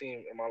other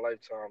team in my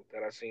lifetime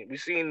that I seen? We've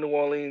seen New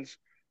Orleans.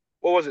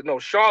 What was it? No,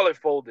 Charlotte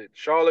folded.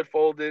 Charlotte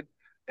folded,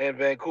 and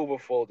Vancouver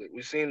folded.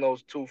 We've seen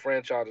those 2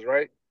 franchises,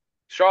 right?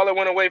 Charlotte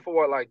went away for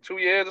what, 2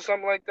 years or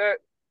something like that?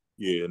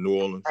 Yeah, New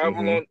Orleans.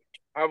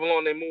 However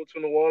long they moved to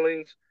New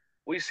Orleans.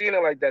 We've seen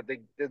it like that.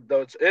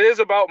 It is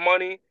about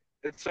money.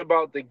 It's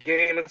about the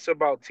game. It's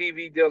about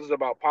TV deals. It's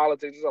about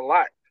politics. It's a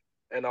lot.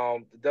 And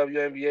the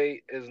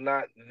WNBA is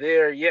not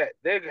there yet.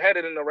 They're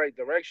headed in the right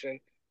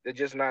direction. They're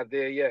just not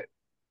there yet.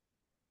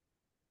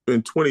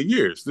 Been 20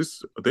 years.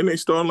 Then they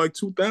started like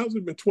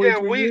 2000. Been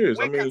 23 years.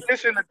 We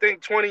conditioned to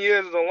think 20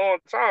 years is a long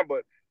time,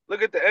 but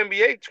look at the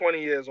NBA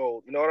 20 years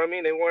old. You know what I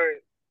mean? They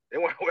weren't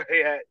where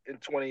they at in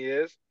 20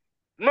 years.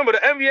 Remember, the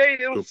NBA,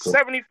 it was Good point.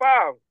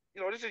 75.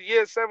 This is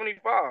year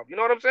 75. You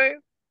know what I'm saying?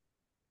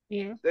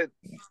 Yeah.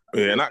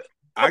 Yeah, and I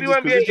just,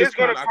 WNBA it's just is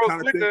going to kinda, I grow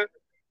kind of quicker think,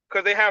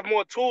 because they have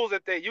more tools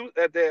that they use.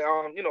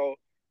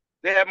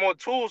 They have more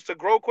tools to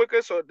grow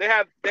quicker. So they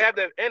have the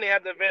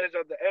advantage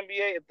of the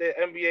NBA if the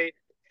NBA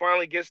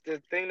finally gets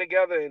the thing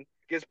together and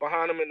gets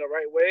behind them in the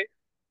right way.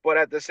 But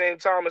at the same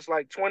time, it's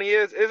like 20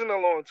 years isn't a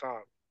long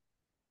time.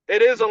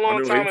 It is a I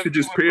long know time they if should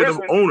you just were pay them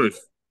Griffin. owners.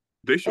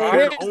 They should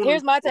pay the owners.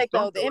 Here's my take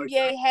though. The something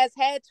like NBA has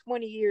had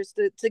 20 years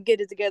to get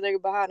it together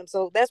behind them,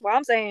 so that's why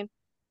I'm saying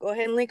go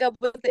ahead and link up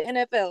with the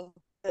NFL.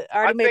 I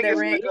already made think that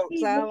it's rant, like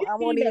so I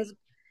won't even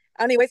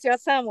waste your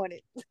time on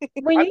it.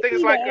 when I you think see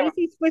it's like the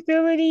Aces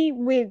facility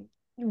with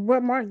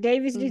what Mark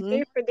Davis just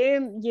did for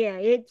them, yeah,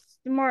 it's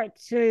smart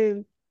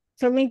to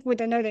link with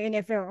another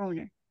NFL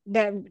owner.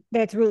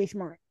 That's really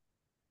smart.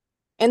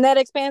 And that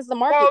expands the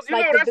markets.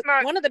 Well, that's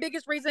not one of the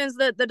biggest reasons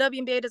that the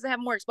WNBA doesn't have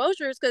more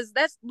exposure is because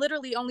that's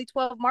literally only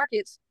 12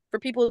 markets for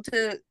people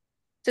to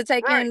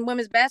take in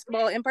women's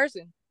basketball in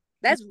person.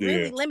 That's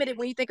really limited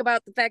when you think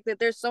about the fact that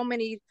there's so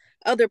many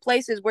other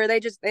places where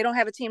they don't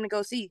have a team to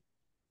go see.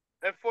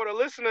 And for the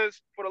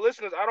listeners,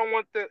 I don't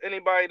want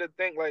anybody to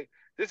think like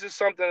this is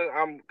something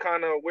I'm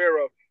kind of aware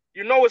of.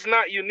 It's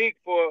not unique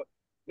for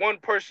one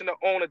person to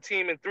own a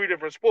team in 3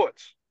 different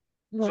sports.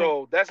 Right.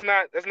 So that's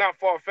not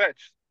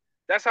far-fetched.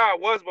 That's how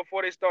it was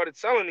before they started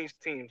selling these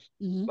teams.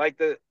 Mm-hmm. Like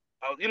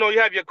you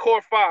have your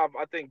core 5,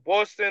 I think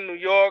Boston, New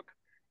York,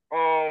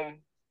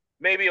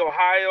 maybe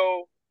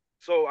Ohio.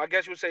 So I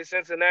guess you would say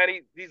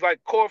Cincinnati. These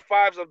like core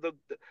 5s of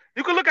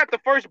you can look at the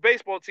first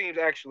baseball teams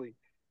actually.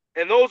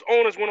 And those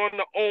owners went on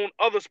to own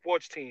other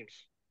sports teams.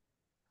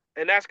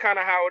 And that's kind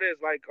of how it is.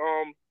 Like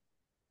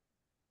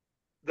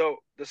the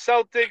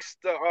Celtics,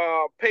 the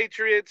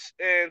Patriots,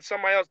 and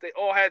somebody else, they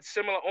all had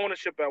similar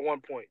ownership at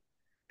one point.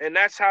 And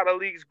that's how the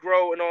leagues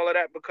grow and all of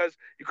that, because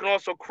you can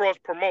also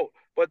cross-promote.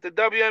 But the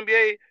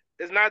WNBA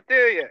is not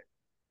there yet.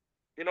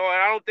 And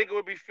I don't think it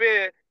would be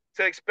fair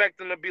to expect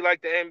them to be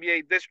like the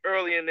NBA this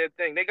early in their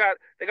thing. They got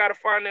to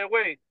find their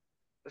way,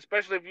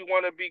 especially if you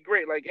want to be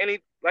great. Like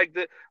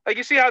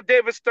you see how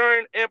David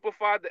Stern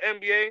amplified the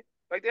NBA.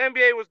 Like the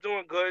NBA was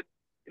doing good.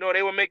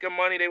 They were making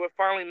money. They were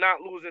finally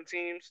not losing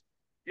teams.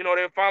 They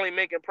were finally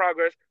making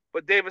progress.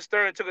 But David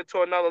Stern took it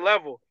to another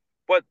level.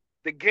 But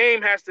the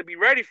game has to be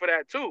ready for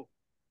that too.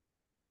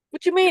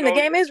 What you mean? The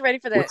game is ready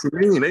for that.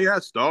 What you mean? They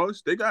got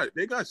stars. They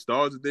got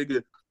stars that they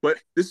get. But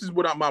this is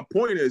what my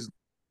point is.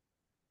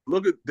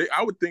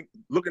 I would think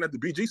looking at the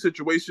BG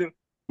situation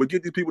would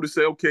get these people to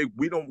say, okay,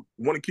 we don't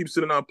want to keep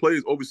sending our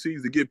players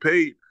overseas to get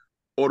paid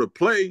or to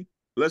play.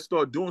 Let's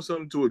start doing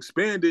something to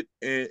expand it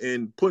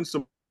and putting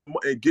some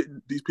and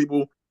getting these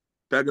people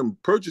that can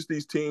purchase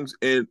these teams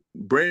and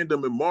brand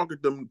them and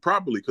market them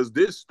properly. Because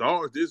there's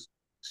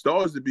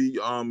stars to be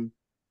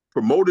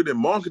promoted and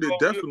marketed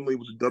definitely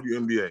with the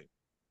WNBA.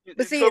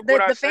 But see,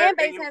 the fan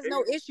base has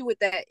no issue with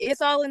that.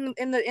 It's all in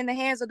the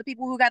hands of the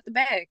people who got the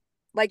bag.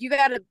 Like you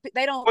gotta,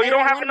 they don't. Well, you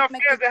don't have enough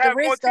fans to have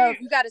more teams.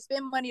 You got to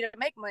spend money to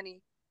make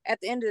money. At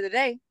the end of the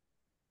day,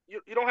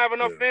 you don't have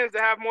enough fans to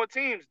have more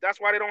teams. That's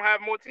why they don't have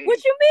more teams.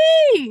 What you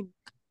mean?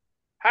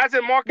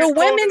 Hasn't Marcus the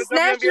women's the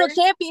national WNBA?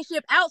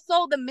 Championship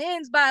outsold the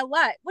men's by a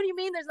lot? What do you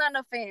mean? There's not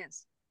enough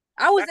fans?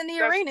 I was in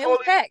the arena. It was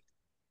packed.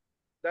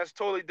 That's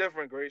totally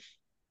different, Grace.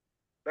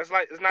 It's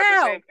not the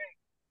same thing.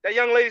 That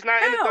young lady's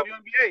not in the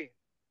WNBA.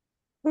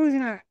 Who's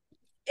not?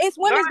 It's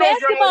women's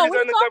basketball. What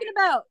are you talking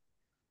about?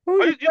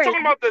 Are you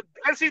talking about the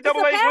NCAA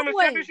Women's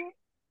Championship?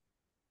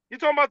 You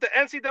talking about the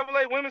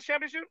NCAA Women's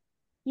Championship?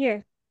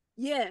 Yeah.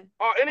 Yeah.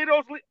 Are any of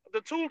those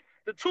the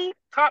two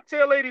top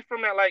tier ladies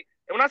from that? Like,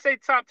 and when I say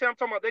top tier, I'm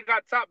talking about they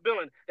got top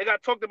billing. They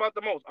got talked about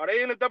the most. Are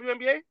they in the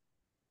WNBA?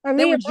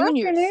 They were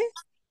juniors.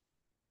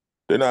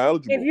 They're not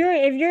eligible.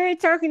 If you're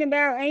talking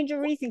about Angel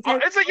Reese and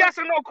it's a yes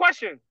or no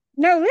question.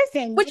 No,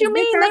 listen. What you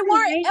mean? They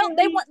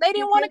weren't. They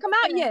didn't want to come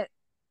out yet.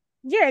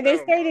 Yeah, they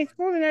stayed in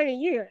school another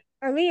year.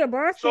 Aaliyah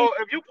Boston. So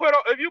if you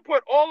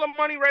put all the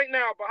money right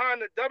now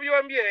behind the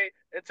WNBA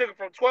and took it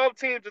from 12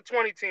 teams to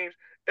 20 teams,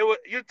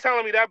 you're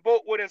telling me that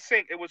boat wouldn't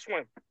sink? It would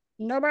swim.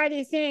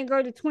 Nobody's saying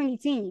go to 20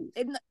 teams,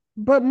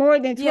 but more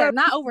than 12. Yeah,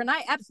 not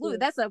overnight. Absolutely,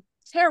 that's a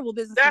terrible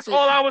business. That's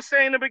all I was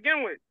saying to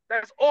begin with.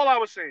 That's all I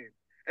was saying.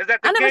 Is that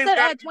I never said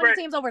add 20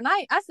 teams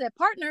overnight. I said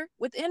partner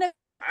with the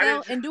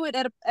NFL and do it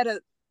at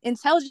a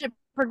intelligent,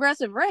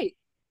 progressive rate.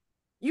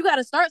 You got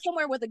to start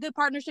somewhere with a good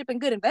partnership and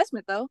good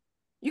investment, though.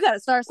 You got to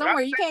start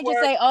somewhere. You can't just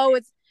say, "Oh,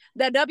 it's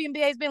that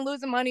WNBA's been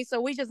losing money,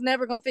 so we just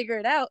never gonna figure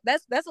it out."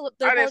 That's the approach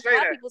a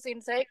lot of people seem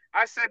to take.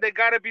 I said they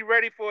got to be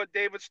ready for a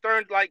David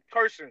Stern like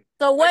person.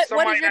 So what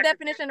is your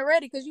definition of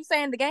ready? Because you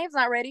saying the game's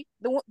not ready.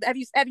 Have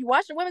you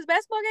watched the women's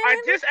basketball game?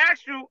 I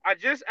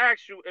just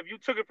asked you if you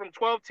took it from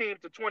 12 teams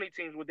to 20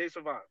 teams, would they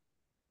survive?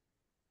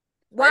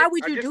 Why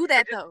would you do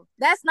that though?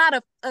 That's not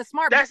a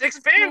smart. That's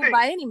expanding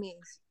by any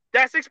means.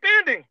 That's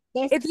expanding.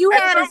 If you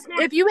had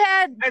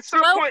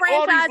 12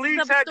 franchises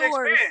of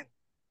stores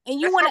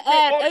and you want to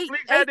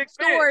add eight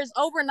stores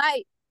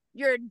overnight,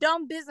 you're a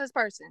dumb business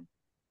person.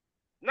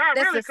 Not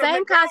That's really, the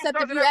same concept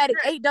if you added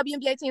 8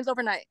 WNBA teams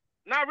overnight.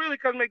 Not really,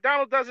 because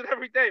McDonald's does it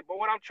every day. But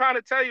what I'm trying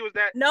to tell you is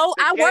that no,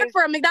 I work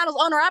for a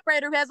McDonald's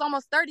owner-operator who has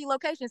almost 30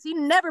 locations. He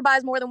never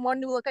buys more than one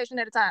new location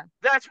at a time.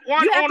 That's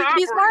one You have owner to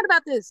be operator. smart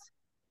about this.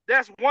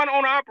 That's one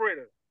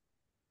owner-operator.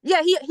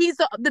 Yeah, he's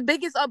the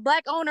biggest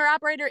black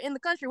owner-operator in the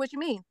country. What you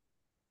mean?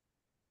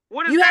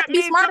 What does You that have to be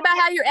mean smart to about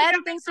a- how you're what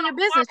adding does things that to your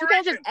mean business. You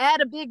can't just operation?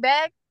 add a big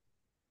bag.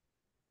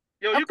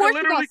 Yo, Of you course could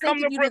you're gonna literally come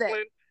sink to if you do that.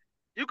 Brooklyn.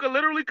 You could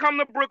literally come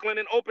to Brooklyn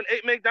and open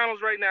 8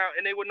 McDonald's right now,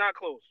 and they would not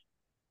close.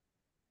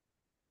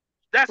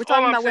 That's We're all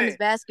talking I'm about saying. women's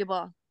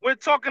basketball. We're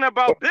talking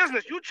about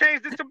business. You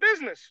changed it to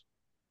business.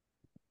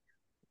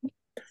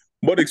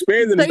 But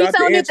expanding So is you not the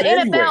telling me if answer the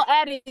anyway. NFL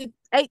added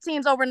 8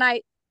 teams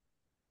overnight,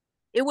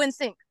 it wouldn't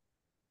sink?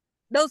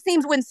 Those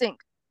teams wouldn't sink.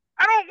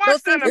 I don't watch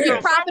Those the teams would NFL, be so I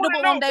wouldn't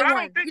profitable know, on day but I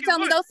one. don't think You it tell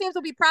me would. those teams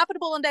will be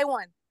profitable on day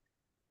one?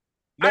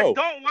 I No,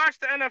 don't watch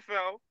the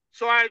NFL,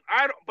 so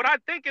but I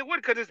think it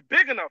would because it's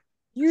big enough.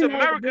 You It's know the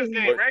America's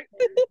business. game, right?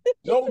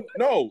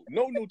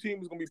 no new team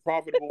is gonna be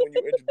profitable when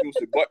you introduce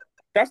it. But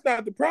that's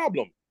not the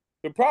problem.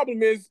 The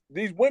problem is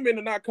these women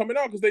are not coming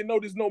out because they know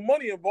there's no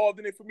money involved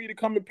in it for me to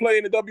come and play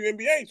in the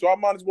WNBA. So I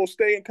might as well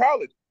stay in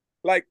college.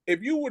 Like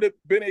if you would have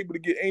been able to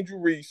get Angel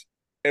Reese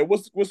and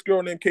what's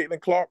girl named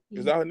Caitlin Clark?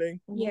 Is that her name?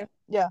 Yeah.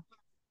 Yeah.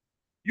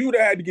 You would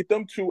have had to get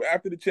them two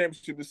after the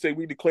championship to say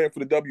we declare for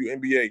the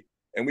WNBA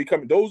and we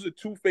come. Those are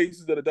two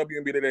faces of the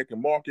WNBA that they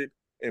can market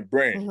and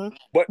brand. Mhm.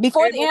 But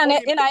Before ain't the no money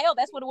in NIL,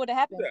 that's what would have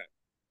happened. that.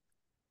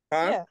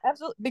 Huh? Yeah,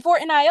 absolutely. Before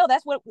NIL,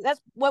 that's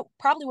what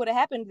probably would have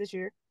happened this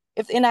year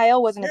if the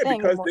NIL wasn't a Yeah, thing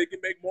because anymore. they can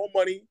make more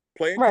money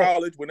playing Right.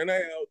 college with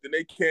NIL than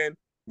they can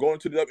going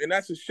to the W. And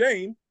that's a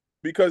shame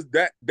because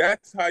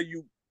that's how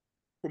you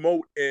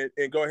promote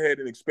and go ahead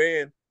and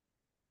expand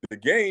the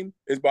game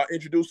is by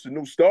introducing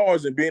new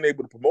stars and being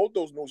able to promote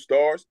those new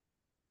stars.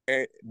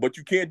 But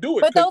you can't do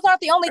it. But those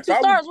aren't the only if two I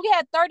was- stars. We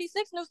had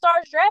 36 new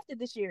stars drafted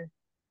this year.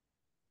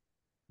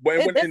 When,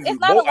 It's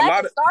not a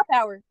lack of star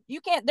power.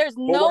 You can't. There's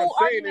what no I'm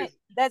saying argument is-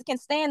 that can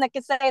say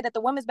that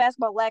the women's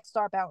basketball lacks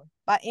star power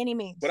by any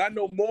means. But I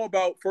know more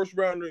about first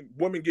round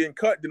women getting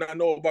cut than I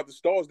know about the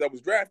stars that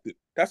was drafted.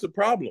 That's a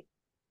problem.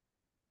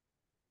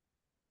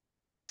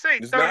 Say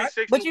It's not.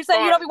 36. But you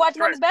say you don't be watching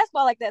right. women's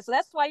basketball like that, so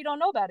that's why you don't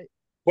know about it.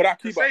 But I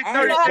keep Say an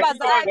eye You know how about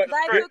 36 stars Zai is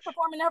Zai stretch. Duke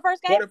performing in her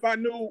first game? But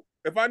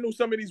if I knew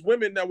some of these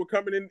women that were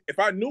coming in, if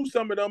I knew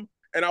some of them,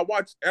 and I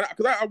watched, and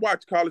because I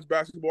watch college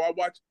basketball,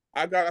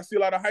 I see a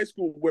lot of high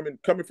school women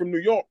coming from New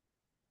York.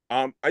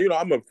 I'm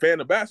a fan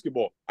of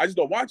basketball. I just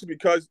don't watch it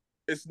because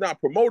it's not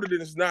promoted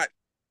and it's not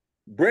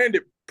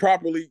branded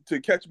properly to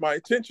catch my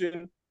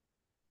attention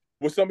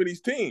with some of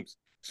these teams.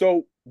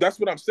 So that's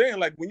what I'm saying.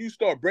 Like when you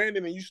start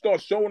branding and you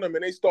start showing them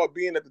and they start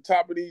being at the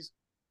top of these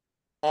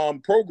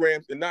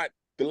programs and not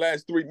the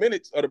last 3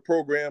 minutes of the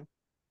program,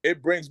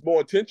 it brings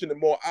more attention and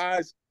more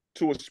eyes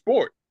to a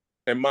sport,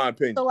 in my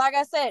opinion. So like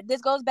I said,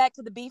 this goes back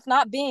to the beef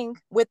not being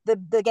with the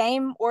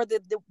game or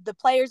the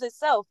players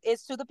itself.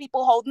 It's to the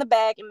people holding the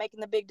bag and making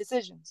the big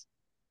decisions.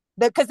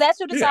 Because that's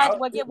who decides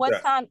where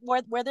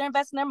they're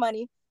investing their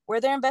money,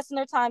 where they're investing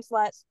their time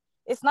slots.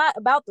 It's not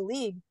about the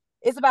league.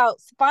 It's about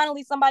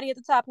finally somebody at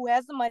the top who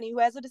has the money, who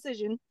has a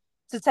decision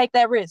to take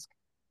that risk.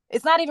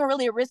 It's not even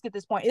really a risk at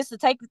this point. It's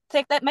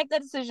to make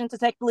that decision to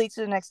take the league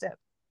to the next step.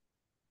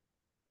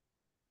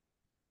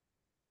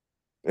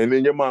 And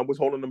in your mind, what's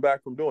holding them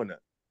back from doing that?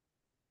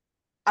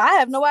 I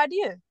have no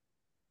idea.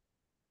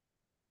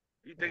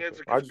 You think it's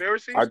a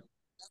conspiracy?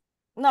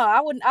 No,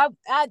 I wouldn't.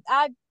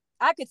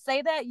 I could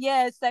say that,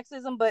 yeah, it's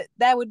sexism, but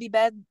that would be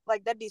bad.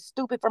 Like that'd be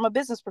stupid from a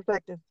business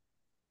perspective.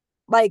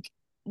 Like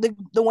the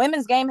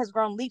women's game has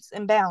grown leaps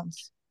and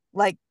bounds,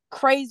 like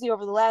crazy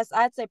over the last,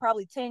 I'd say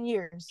probably 10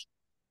 years.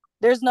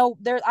 I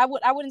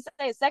wouldn't say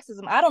it's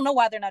sexism. I don't know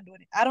why they're not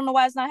doing it. I don't know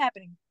why it's not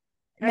happening.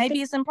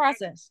 Maybe it's in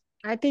process.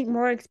 I think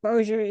more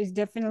exposure is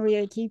definitely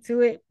a key to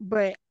it,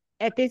 but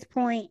at this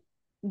point,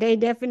 they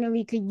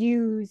definitely could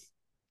use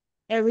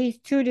at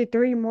least 2 to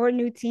 3 more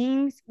new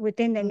teams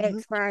within the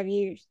next 5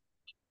 years.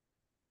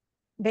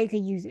 They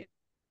could use it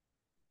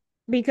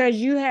because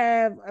you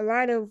have a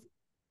lot of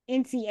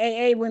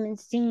NCAA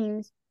women's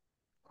teams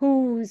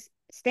whose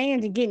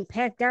stands are getting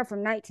packed out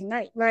from night to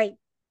night. Like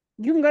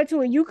you can go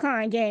to a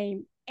UConn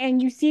game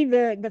and you see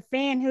the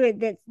fanhood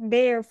that's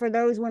there for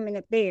those women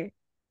up there.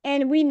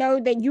 And we know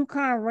that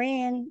UConn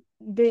ran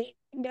the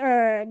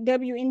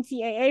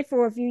WNCAA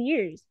for a few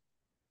years.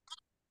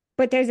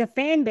 But there's a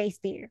fan base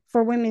there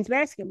for women's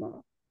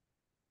basketball.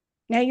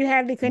 Now you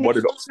have the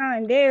connection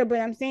UConn there, but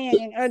I'm saying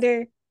in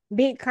other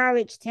big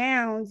college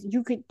towns,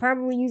 you could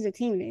probably use a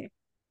team there.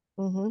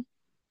 Mm-hmm.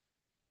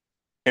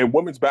 And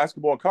women's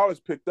basketball in college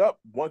picked up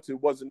once it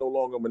wasn't no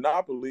longer a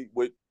monopoly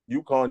with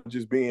UConn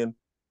just being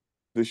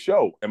the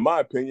show. In my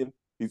opinion,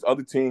 these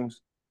other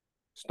teams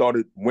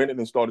started winning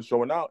and started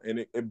showing out, and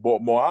it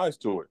brought more eyes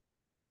to it.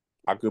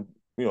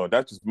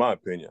 That's just my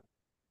opinion.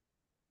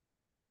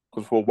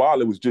 Because for a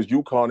while, it was just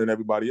UConn and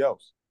everybody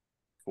else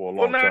for a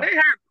long time.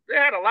 They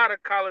had a lot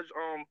of college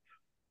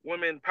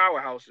women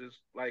powerhouses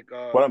like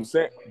What I'm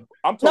saying,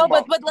 I'm No,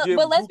 talking but about give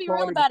let's be real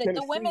UConn and about it. The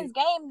Tennessee. women's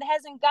game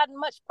hasn't gotten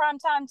much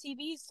primetime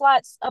TV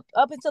slots up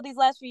until these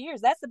last few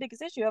years. That's the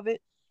biggest issue of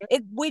it.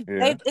 It's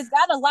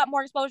gotten a lot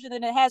more exposure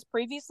than it has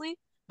previously,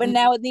 but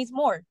now it needs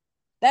more.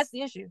 That's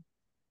the issue.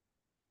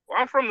 Well,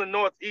 I'm from the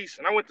Northeast,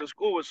 and I went to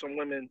school with some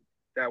women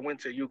that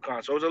went to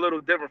UConn, so it was a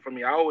little different for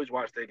me. I always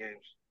watched their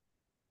games.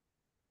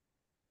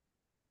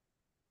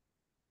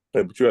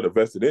 Yeah, but you had a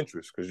vested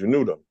interest because you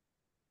knew them.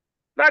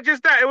 Not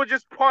just that, it was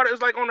just part. It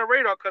was like on the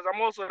radar because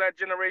I'm also that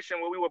generation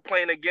where we were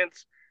playing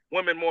against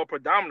women more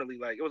predominantly.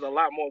 Like it was a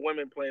lot more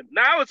women playing.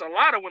 Now it's a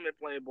lot of women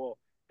playing ball,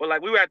 but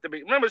like we were at the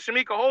big. Remember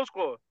Shamika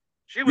Holdscore?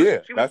 She was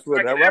that's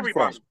where like I'm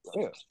from.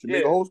 Yeah,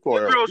 Shamika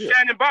Holdscore. Your girl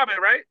Shannon Bobbitt,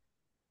 right?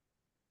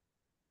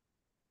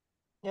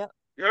 Yeah.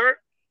 You heard?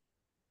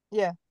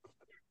 Yeah.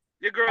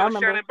 Your girl is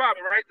Shannon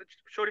Bobbitt, right? The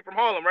shorty from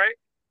Harlem, right?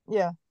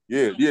 Yeah.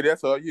 Yeah,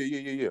 that's her.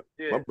 Yeah.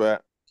 My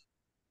bad.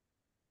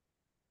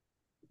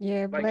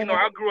 Yeah, like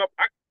I grew up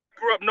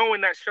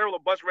knowing that Cheryl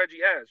would bust Reggie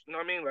ass. You know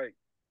what I mean? Like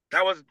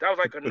that was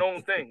like a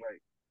known thing.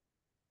 Like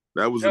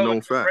that was Cheryl a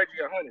known fact. Reggie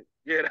 100.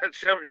 Yeah, that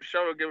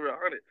Cheryl give her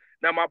 100.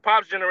 Now my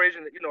pop's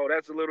generation,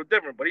 that's a little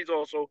different, but he's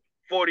also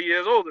 40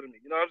 years older than me.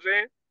 You know what I'm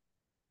saying?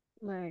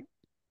 Right.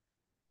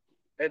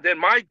 And then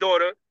my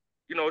daughter,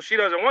 she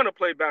doesn't want to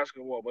play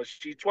basketball, but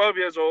she's 12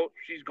 years old.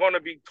 She's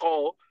gonna be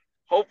tall.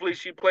 Hopefully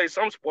she plays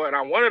some sport. And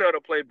I wanted her to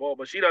play ball,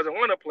 but she doesn't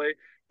want to play.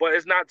 But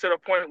it's not to the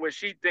point where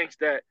she thinks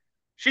that.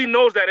 She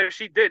knows that if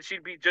she did,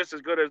 she'd be just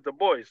as good as the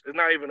boys. It's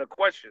not even a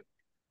question.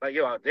 Like,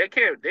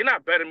 they're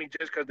not better than me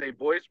just because they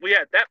boys. We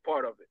had that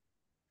part of it.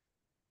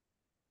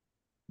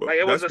 But like,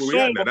 it was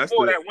assumed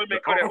before that women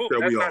couldn't hoop.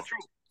 That's not true.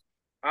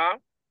 Huh?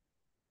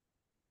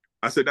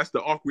 I said, that's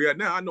the arc we at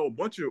now. I know a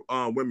bunch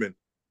of women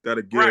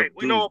that'll give Right.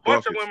 We know a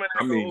bunch buckets. of women that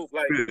can hoop.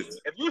 Like,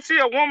 if you see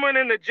a woman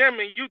in the gym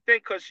and you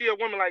think because she a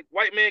woman like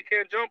white man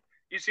can't jump,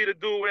 you see the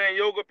dude wearing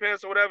yoga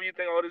pants or whatever, you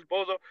think, oh, this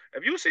bozo.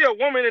 If you see a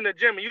woman in the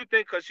gym and you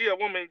think because she a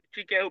woman,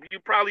 she can't hoop,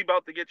 you probably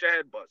about to get your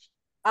head bust.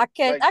 I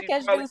catch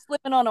dudes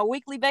slipping on a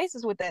weekly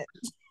basis with that.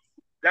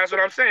 That's what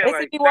I'm saying. They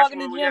like, see me walk in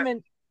the gym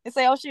and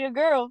say, oh, she a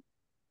girl.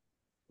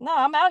 No,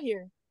 I'm out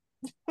here.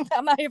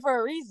 I'm out here for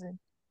a reason.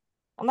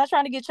 I'm not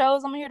trying to get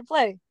chose. I'm here to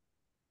play.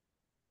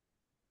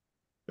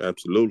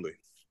 Absolutely.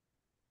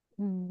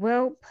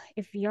 Well,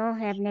 if y'all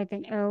have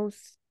nothing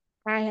else,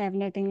 I have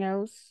nothing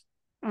else.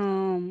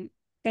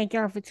 Thank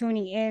y'all for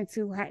tuning in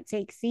to Hot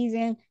Take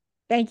Season.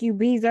 Thank you,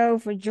 Bezo,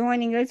 for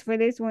joining us for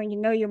this one.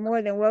 You're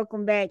more than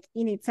welcome back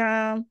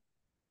anytime.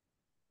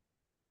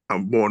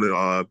 I'm more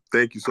than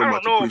thank you so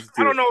much.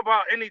 I don't know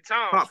about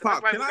anytime. Pop,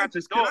 can I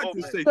just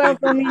say thank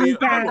you?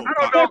 I don't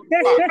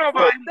know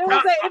about there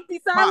was an empty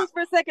silence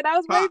for a second. I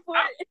was waiting for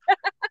it.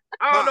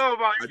 I don't know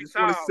about I just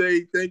want to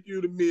say thank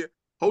you to Mia.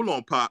 Hold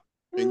on, Pop,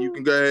 and you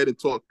can go ahead and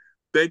talk.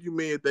 Thank you,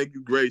 Mia. Thank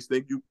you, Grace.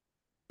 Thank you,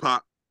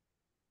 Pop,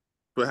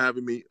 for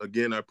having me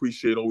again. I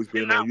appreciate always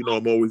being on.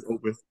 I'm always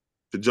open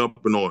to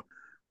jumping on.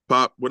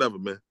 Pop, whatever,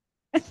 man.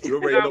 You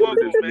already know what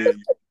it is, man.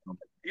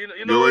 You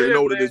already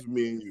know what it is with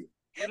me and you.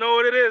 You know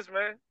what it is,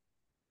 man.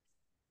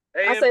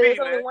 I say there's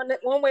only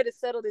one way to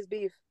settle this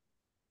beef.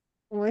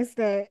 What's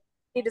that?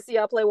 Need to see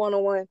y'all play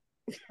 1-on-1.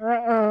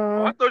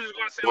 Oh, I thought you was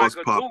gonna say like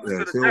a duel to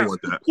the death. Don't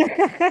want that.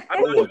 I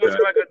thought you was gonna say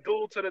like a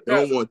duel to the death.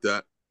 Don't want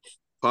that.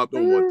 Pop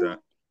don't want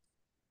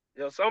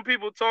that. Some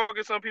people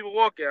talking, some people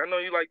walking. I know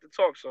you like to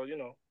talk, so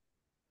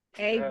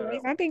Hey,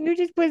 Grace, I think you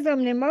just put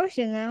something in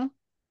motion now.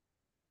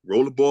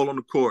 Roll the ball on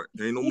the court.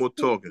 There ain't no more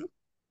talking.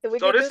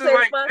 So this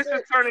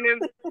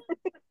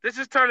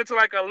is turning to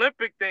like an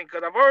Olympic thing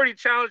because I've already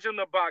challenged him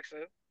to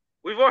boxing.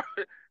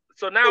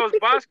 So now it's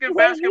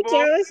basketball. You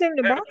challenged him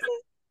to boxing?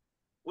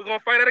 We're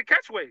gonna fight at a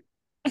catchweight.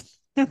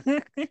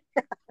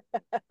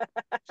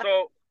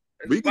 So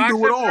we can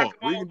do it all.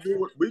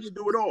 We can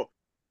do it all.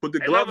 Put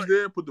the gloves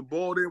there, put the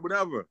ball there,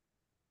 whatever.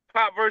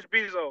 Pop versus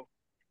Bezo.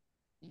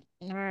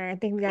 All right, I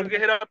think we can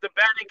hit up the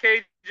batting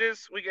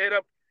cages. We can hit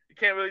up. You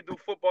can't really do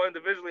football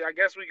individually. I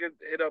guess we could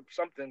hit up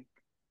something.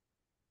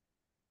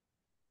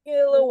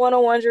 Yeah, a little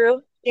 1-on-1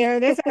 drill. Yeah,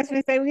 that's what I was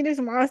gonna say. We can do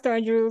some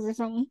all-star drills or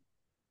something.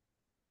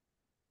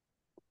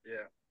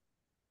 Yeah.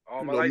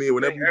 Me,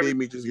 whenever you need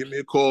me, just give me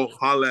a call,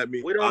 holler at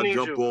me. I'll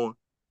jump on.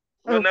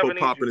 We'll never put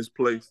Pop in his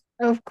place.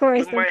 Of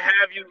course.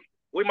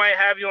 We might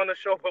have you on the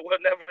show, but we'll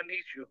never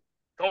need you.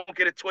 Don't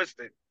get it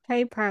twisted.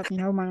 Hey, Pop,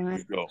 no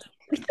mind.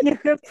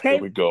 Here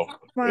we go.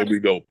 Here we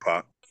go,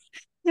 Pop.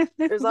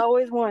 There's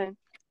always one.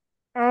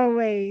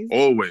 Always.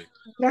 It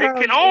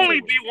can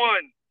only be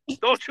one.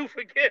 Don't you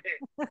forget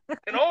it. It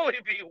can only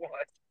be one.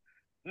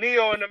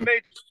 Neo in the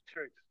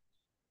Matrix.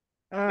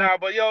 But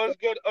it's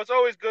good. It's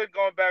always good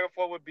going back and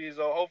forth with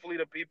Bezo. Hopefully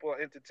the people are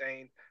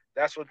entertained.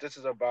 That's what this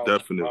is about.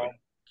 Definitely.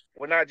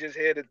 We're not just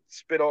here to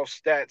spit off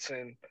stats,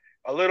 and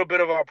a little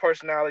bit of our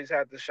personalities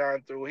have to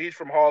shine through. He's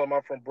from Harlem.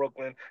 I'm from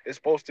Brooklyn. It's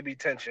supposed to be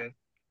tension.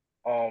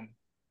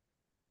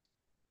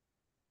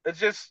 It's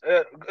just,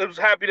 I was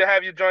happy to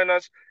have you join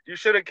us. You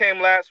should have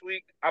came last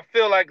week. I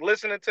feel like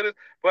listening to this,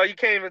 but you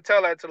can't even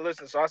tell that to the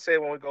listeners, so I'll say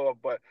it when we go up.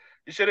 But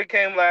you should have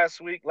came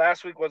last week.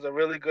 Last week was a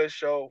really good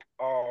show.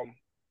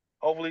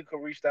 hopefully we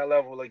can reach that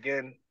level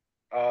again.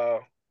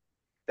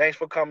 Thanks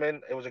for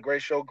coming. It was a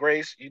great show.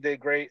 Grace, you did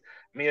great.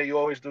 Mia, you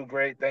always do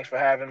great. Thanks for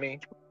having me.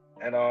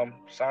 And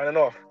signing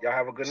off. Y'all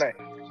have a good night.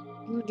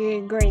 You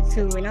did great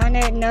too. And on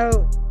that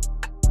note,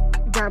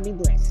 y'all be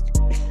blessed.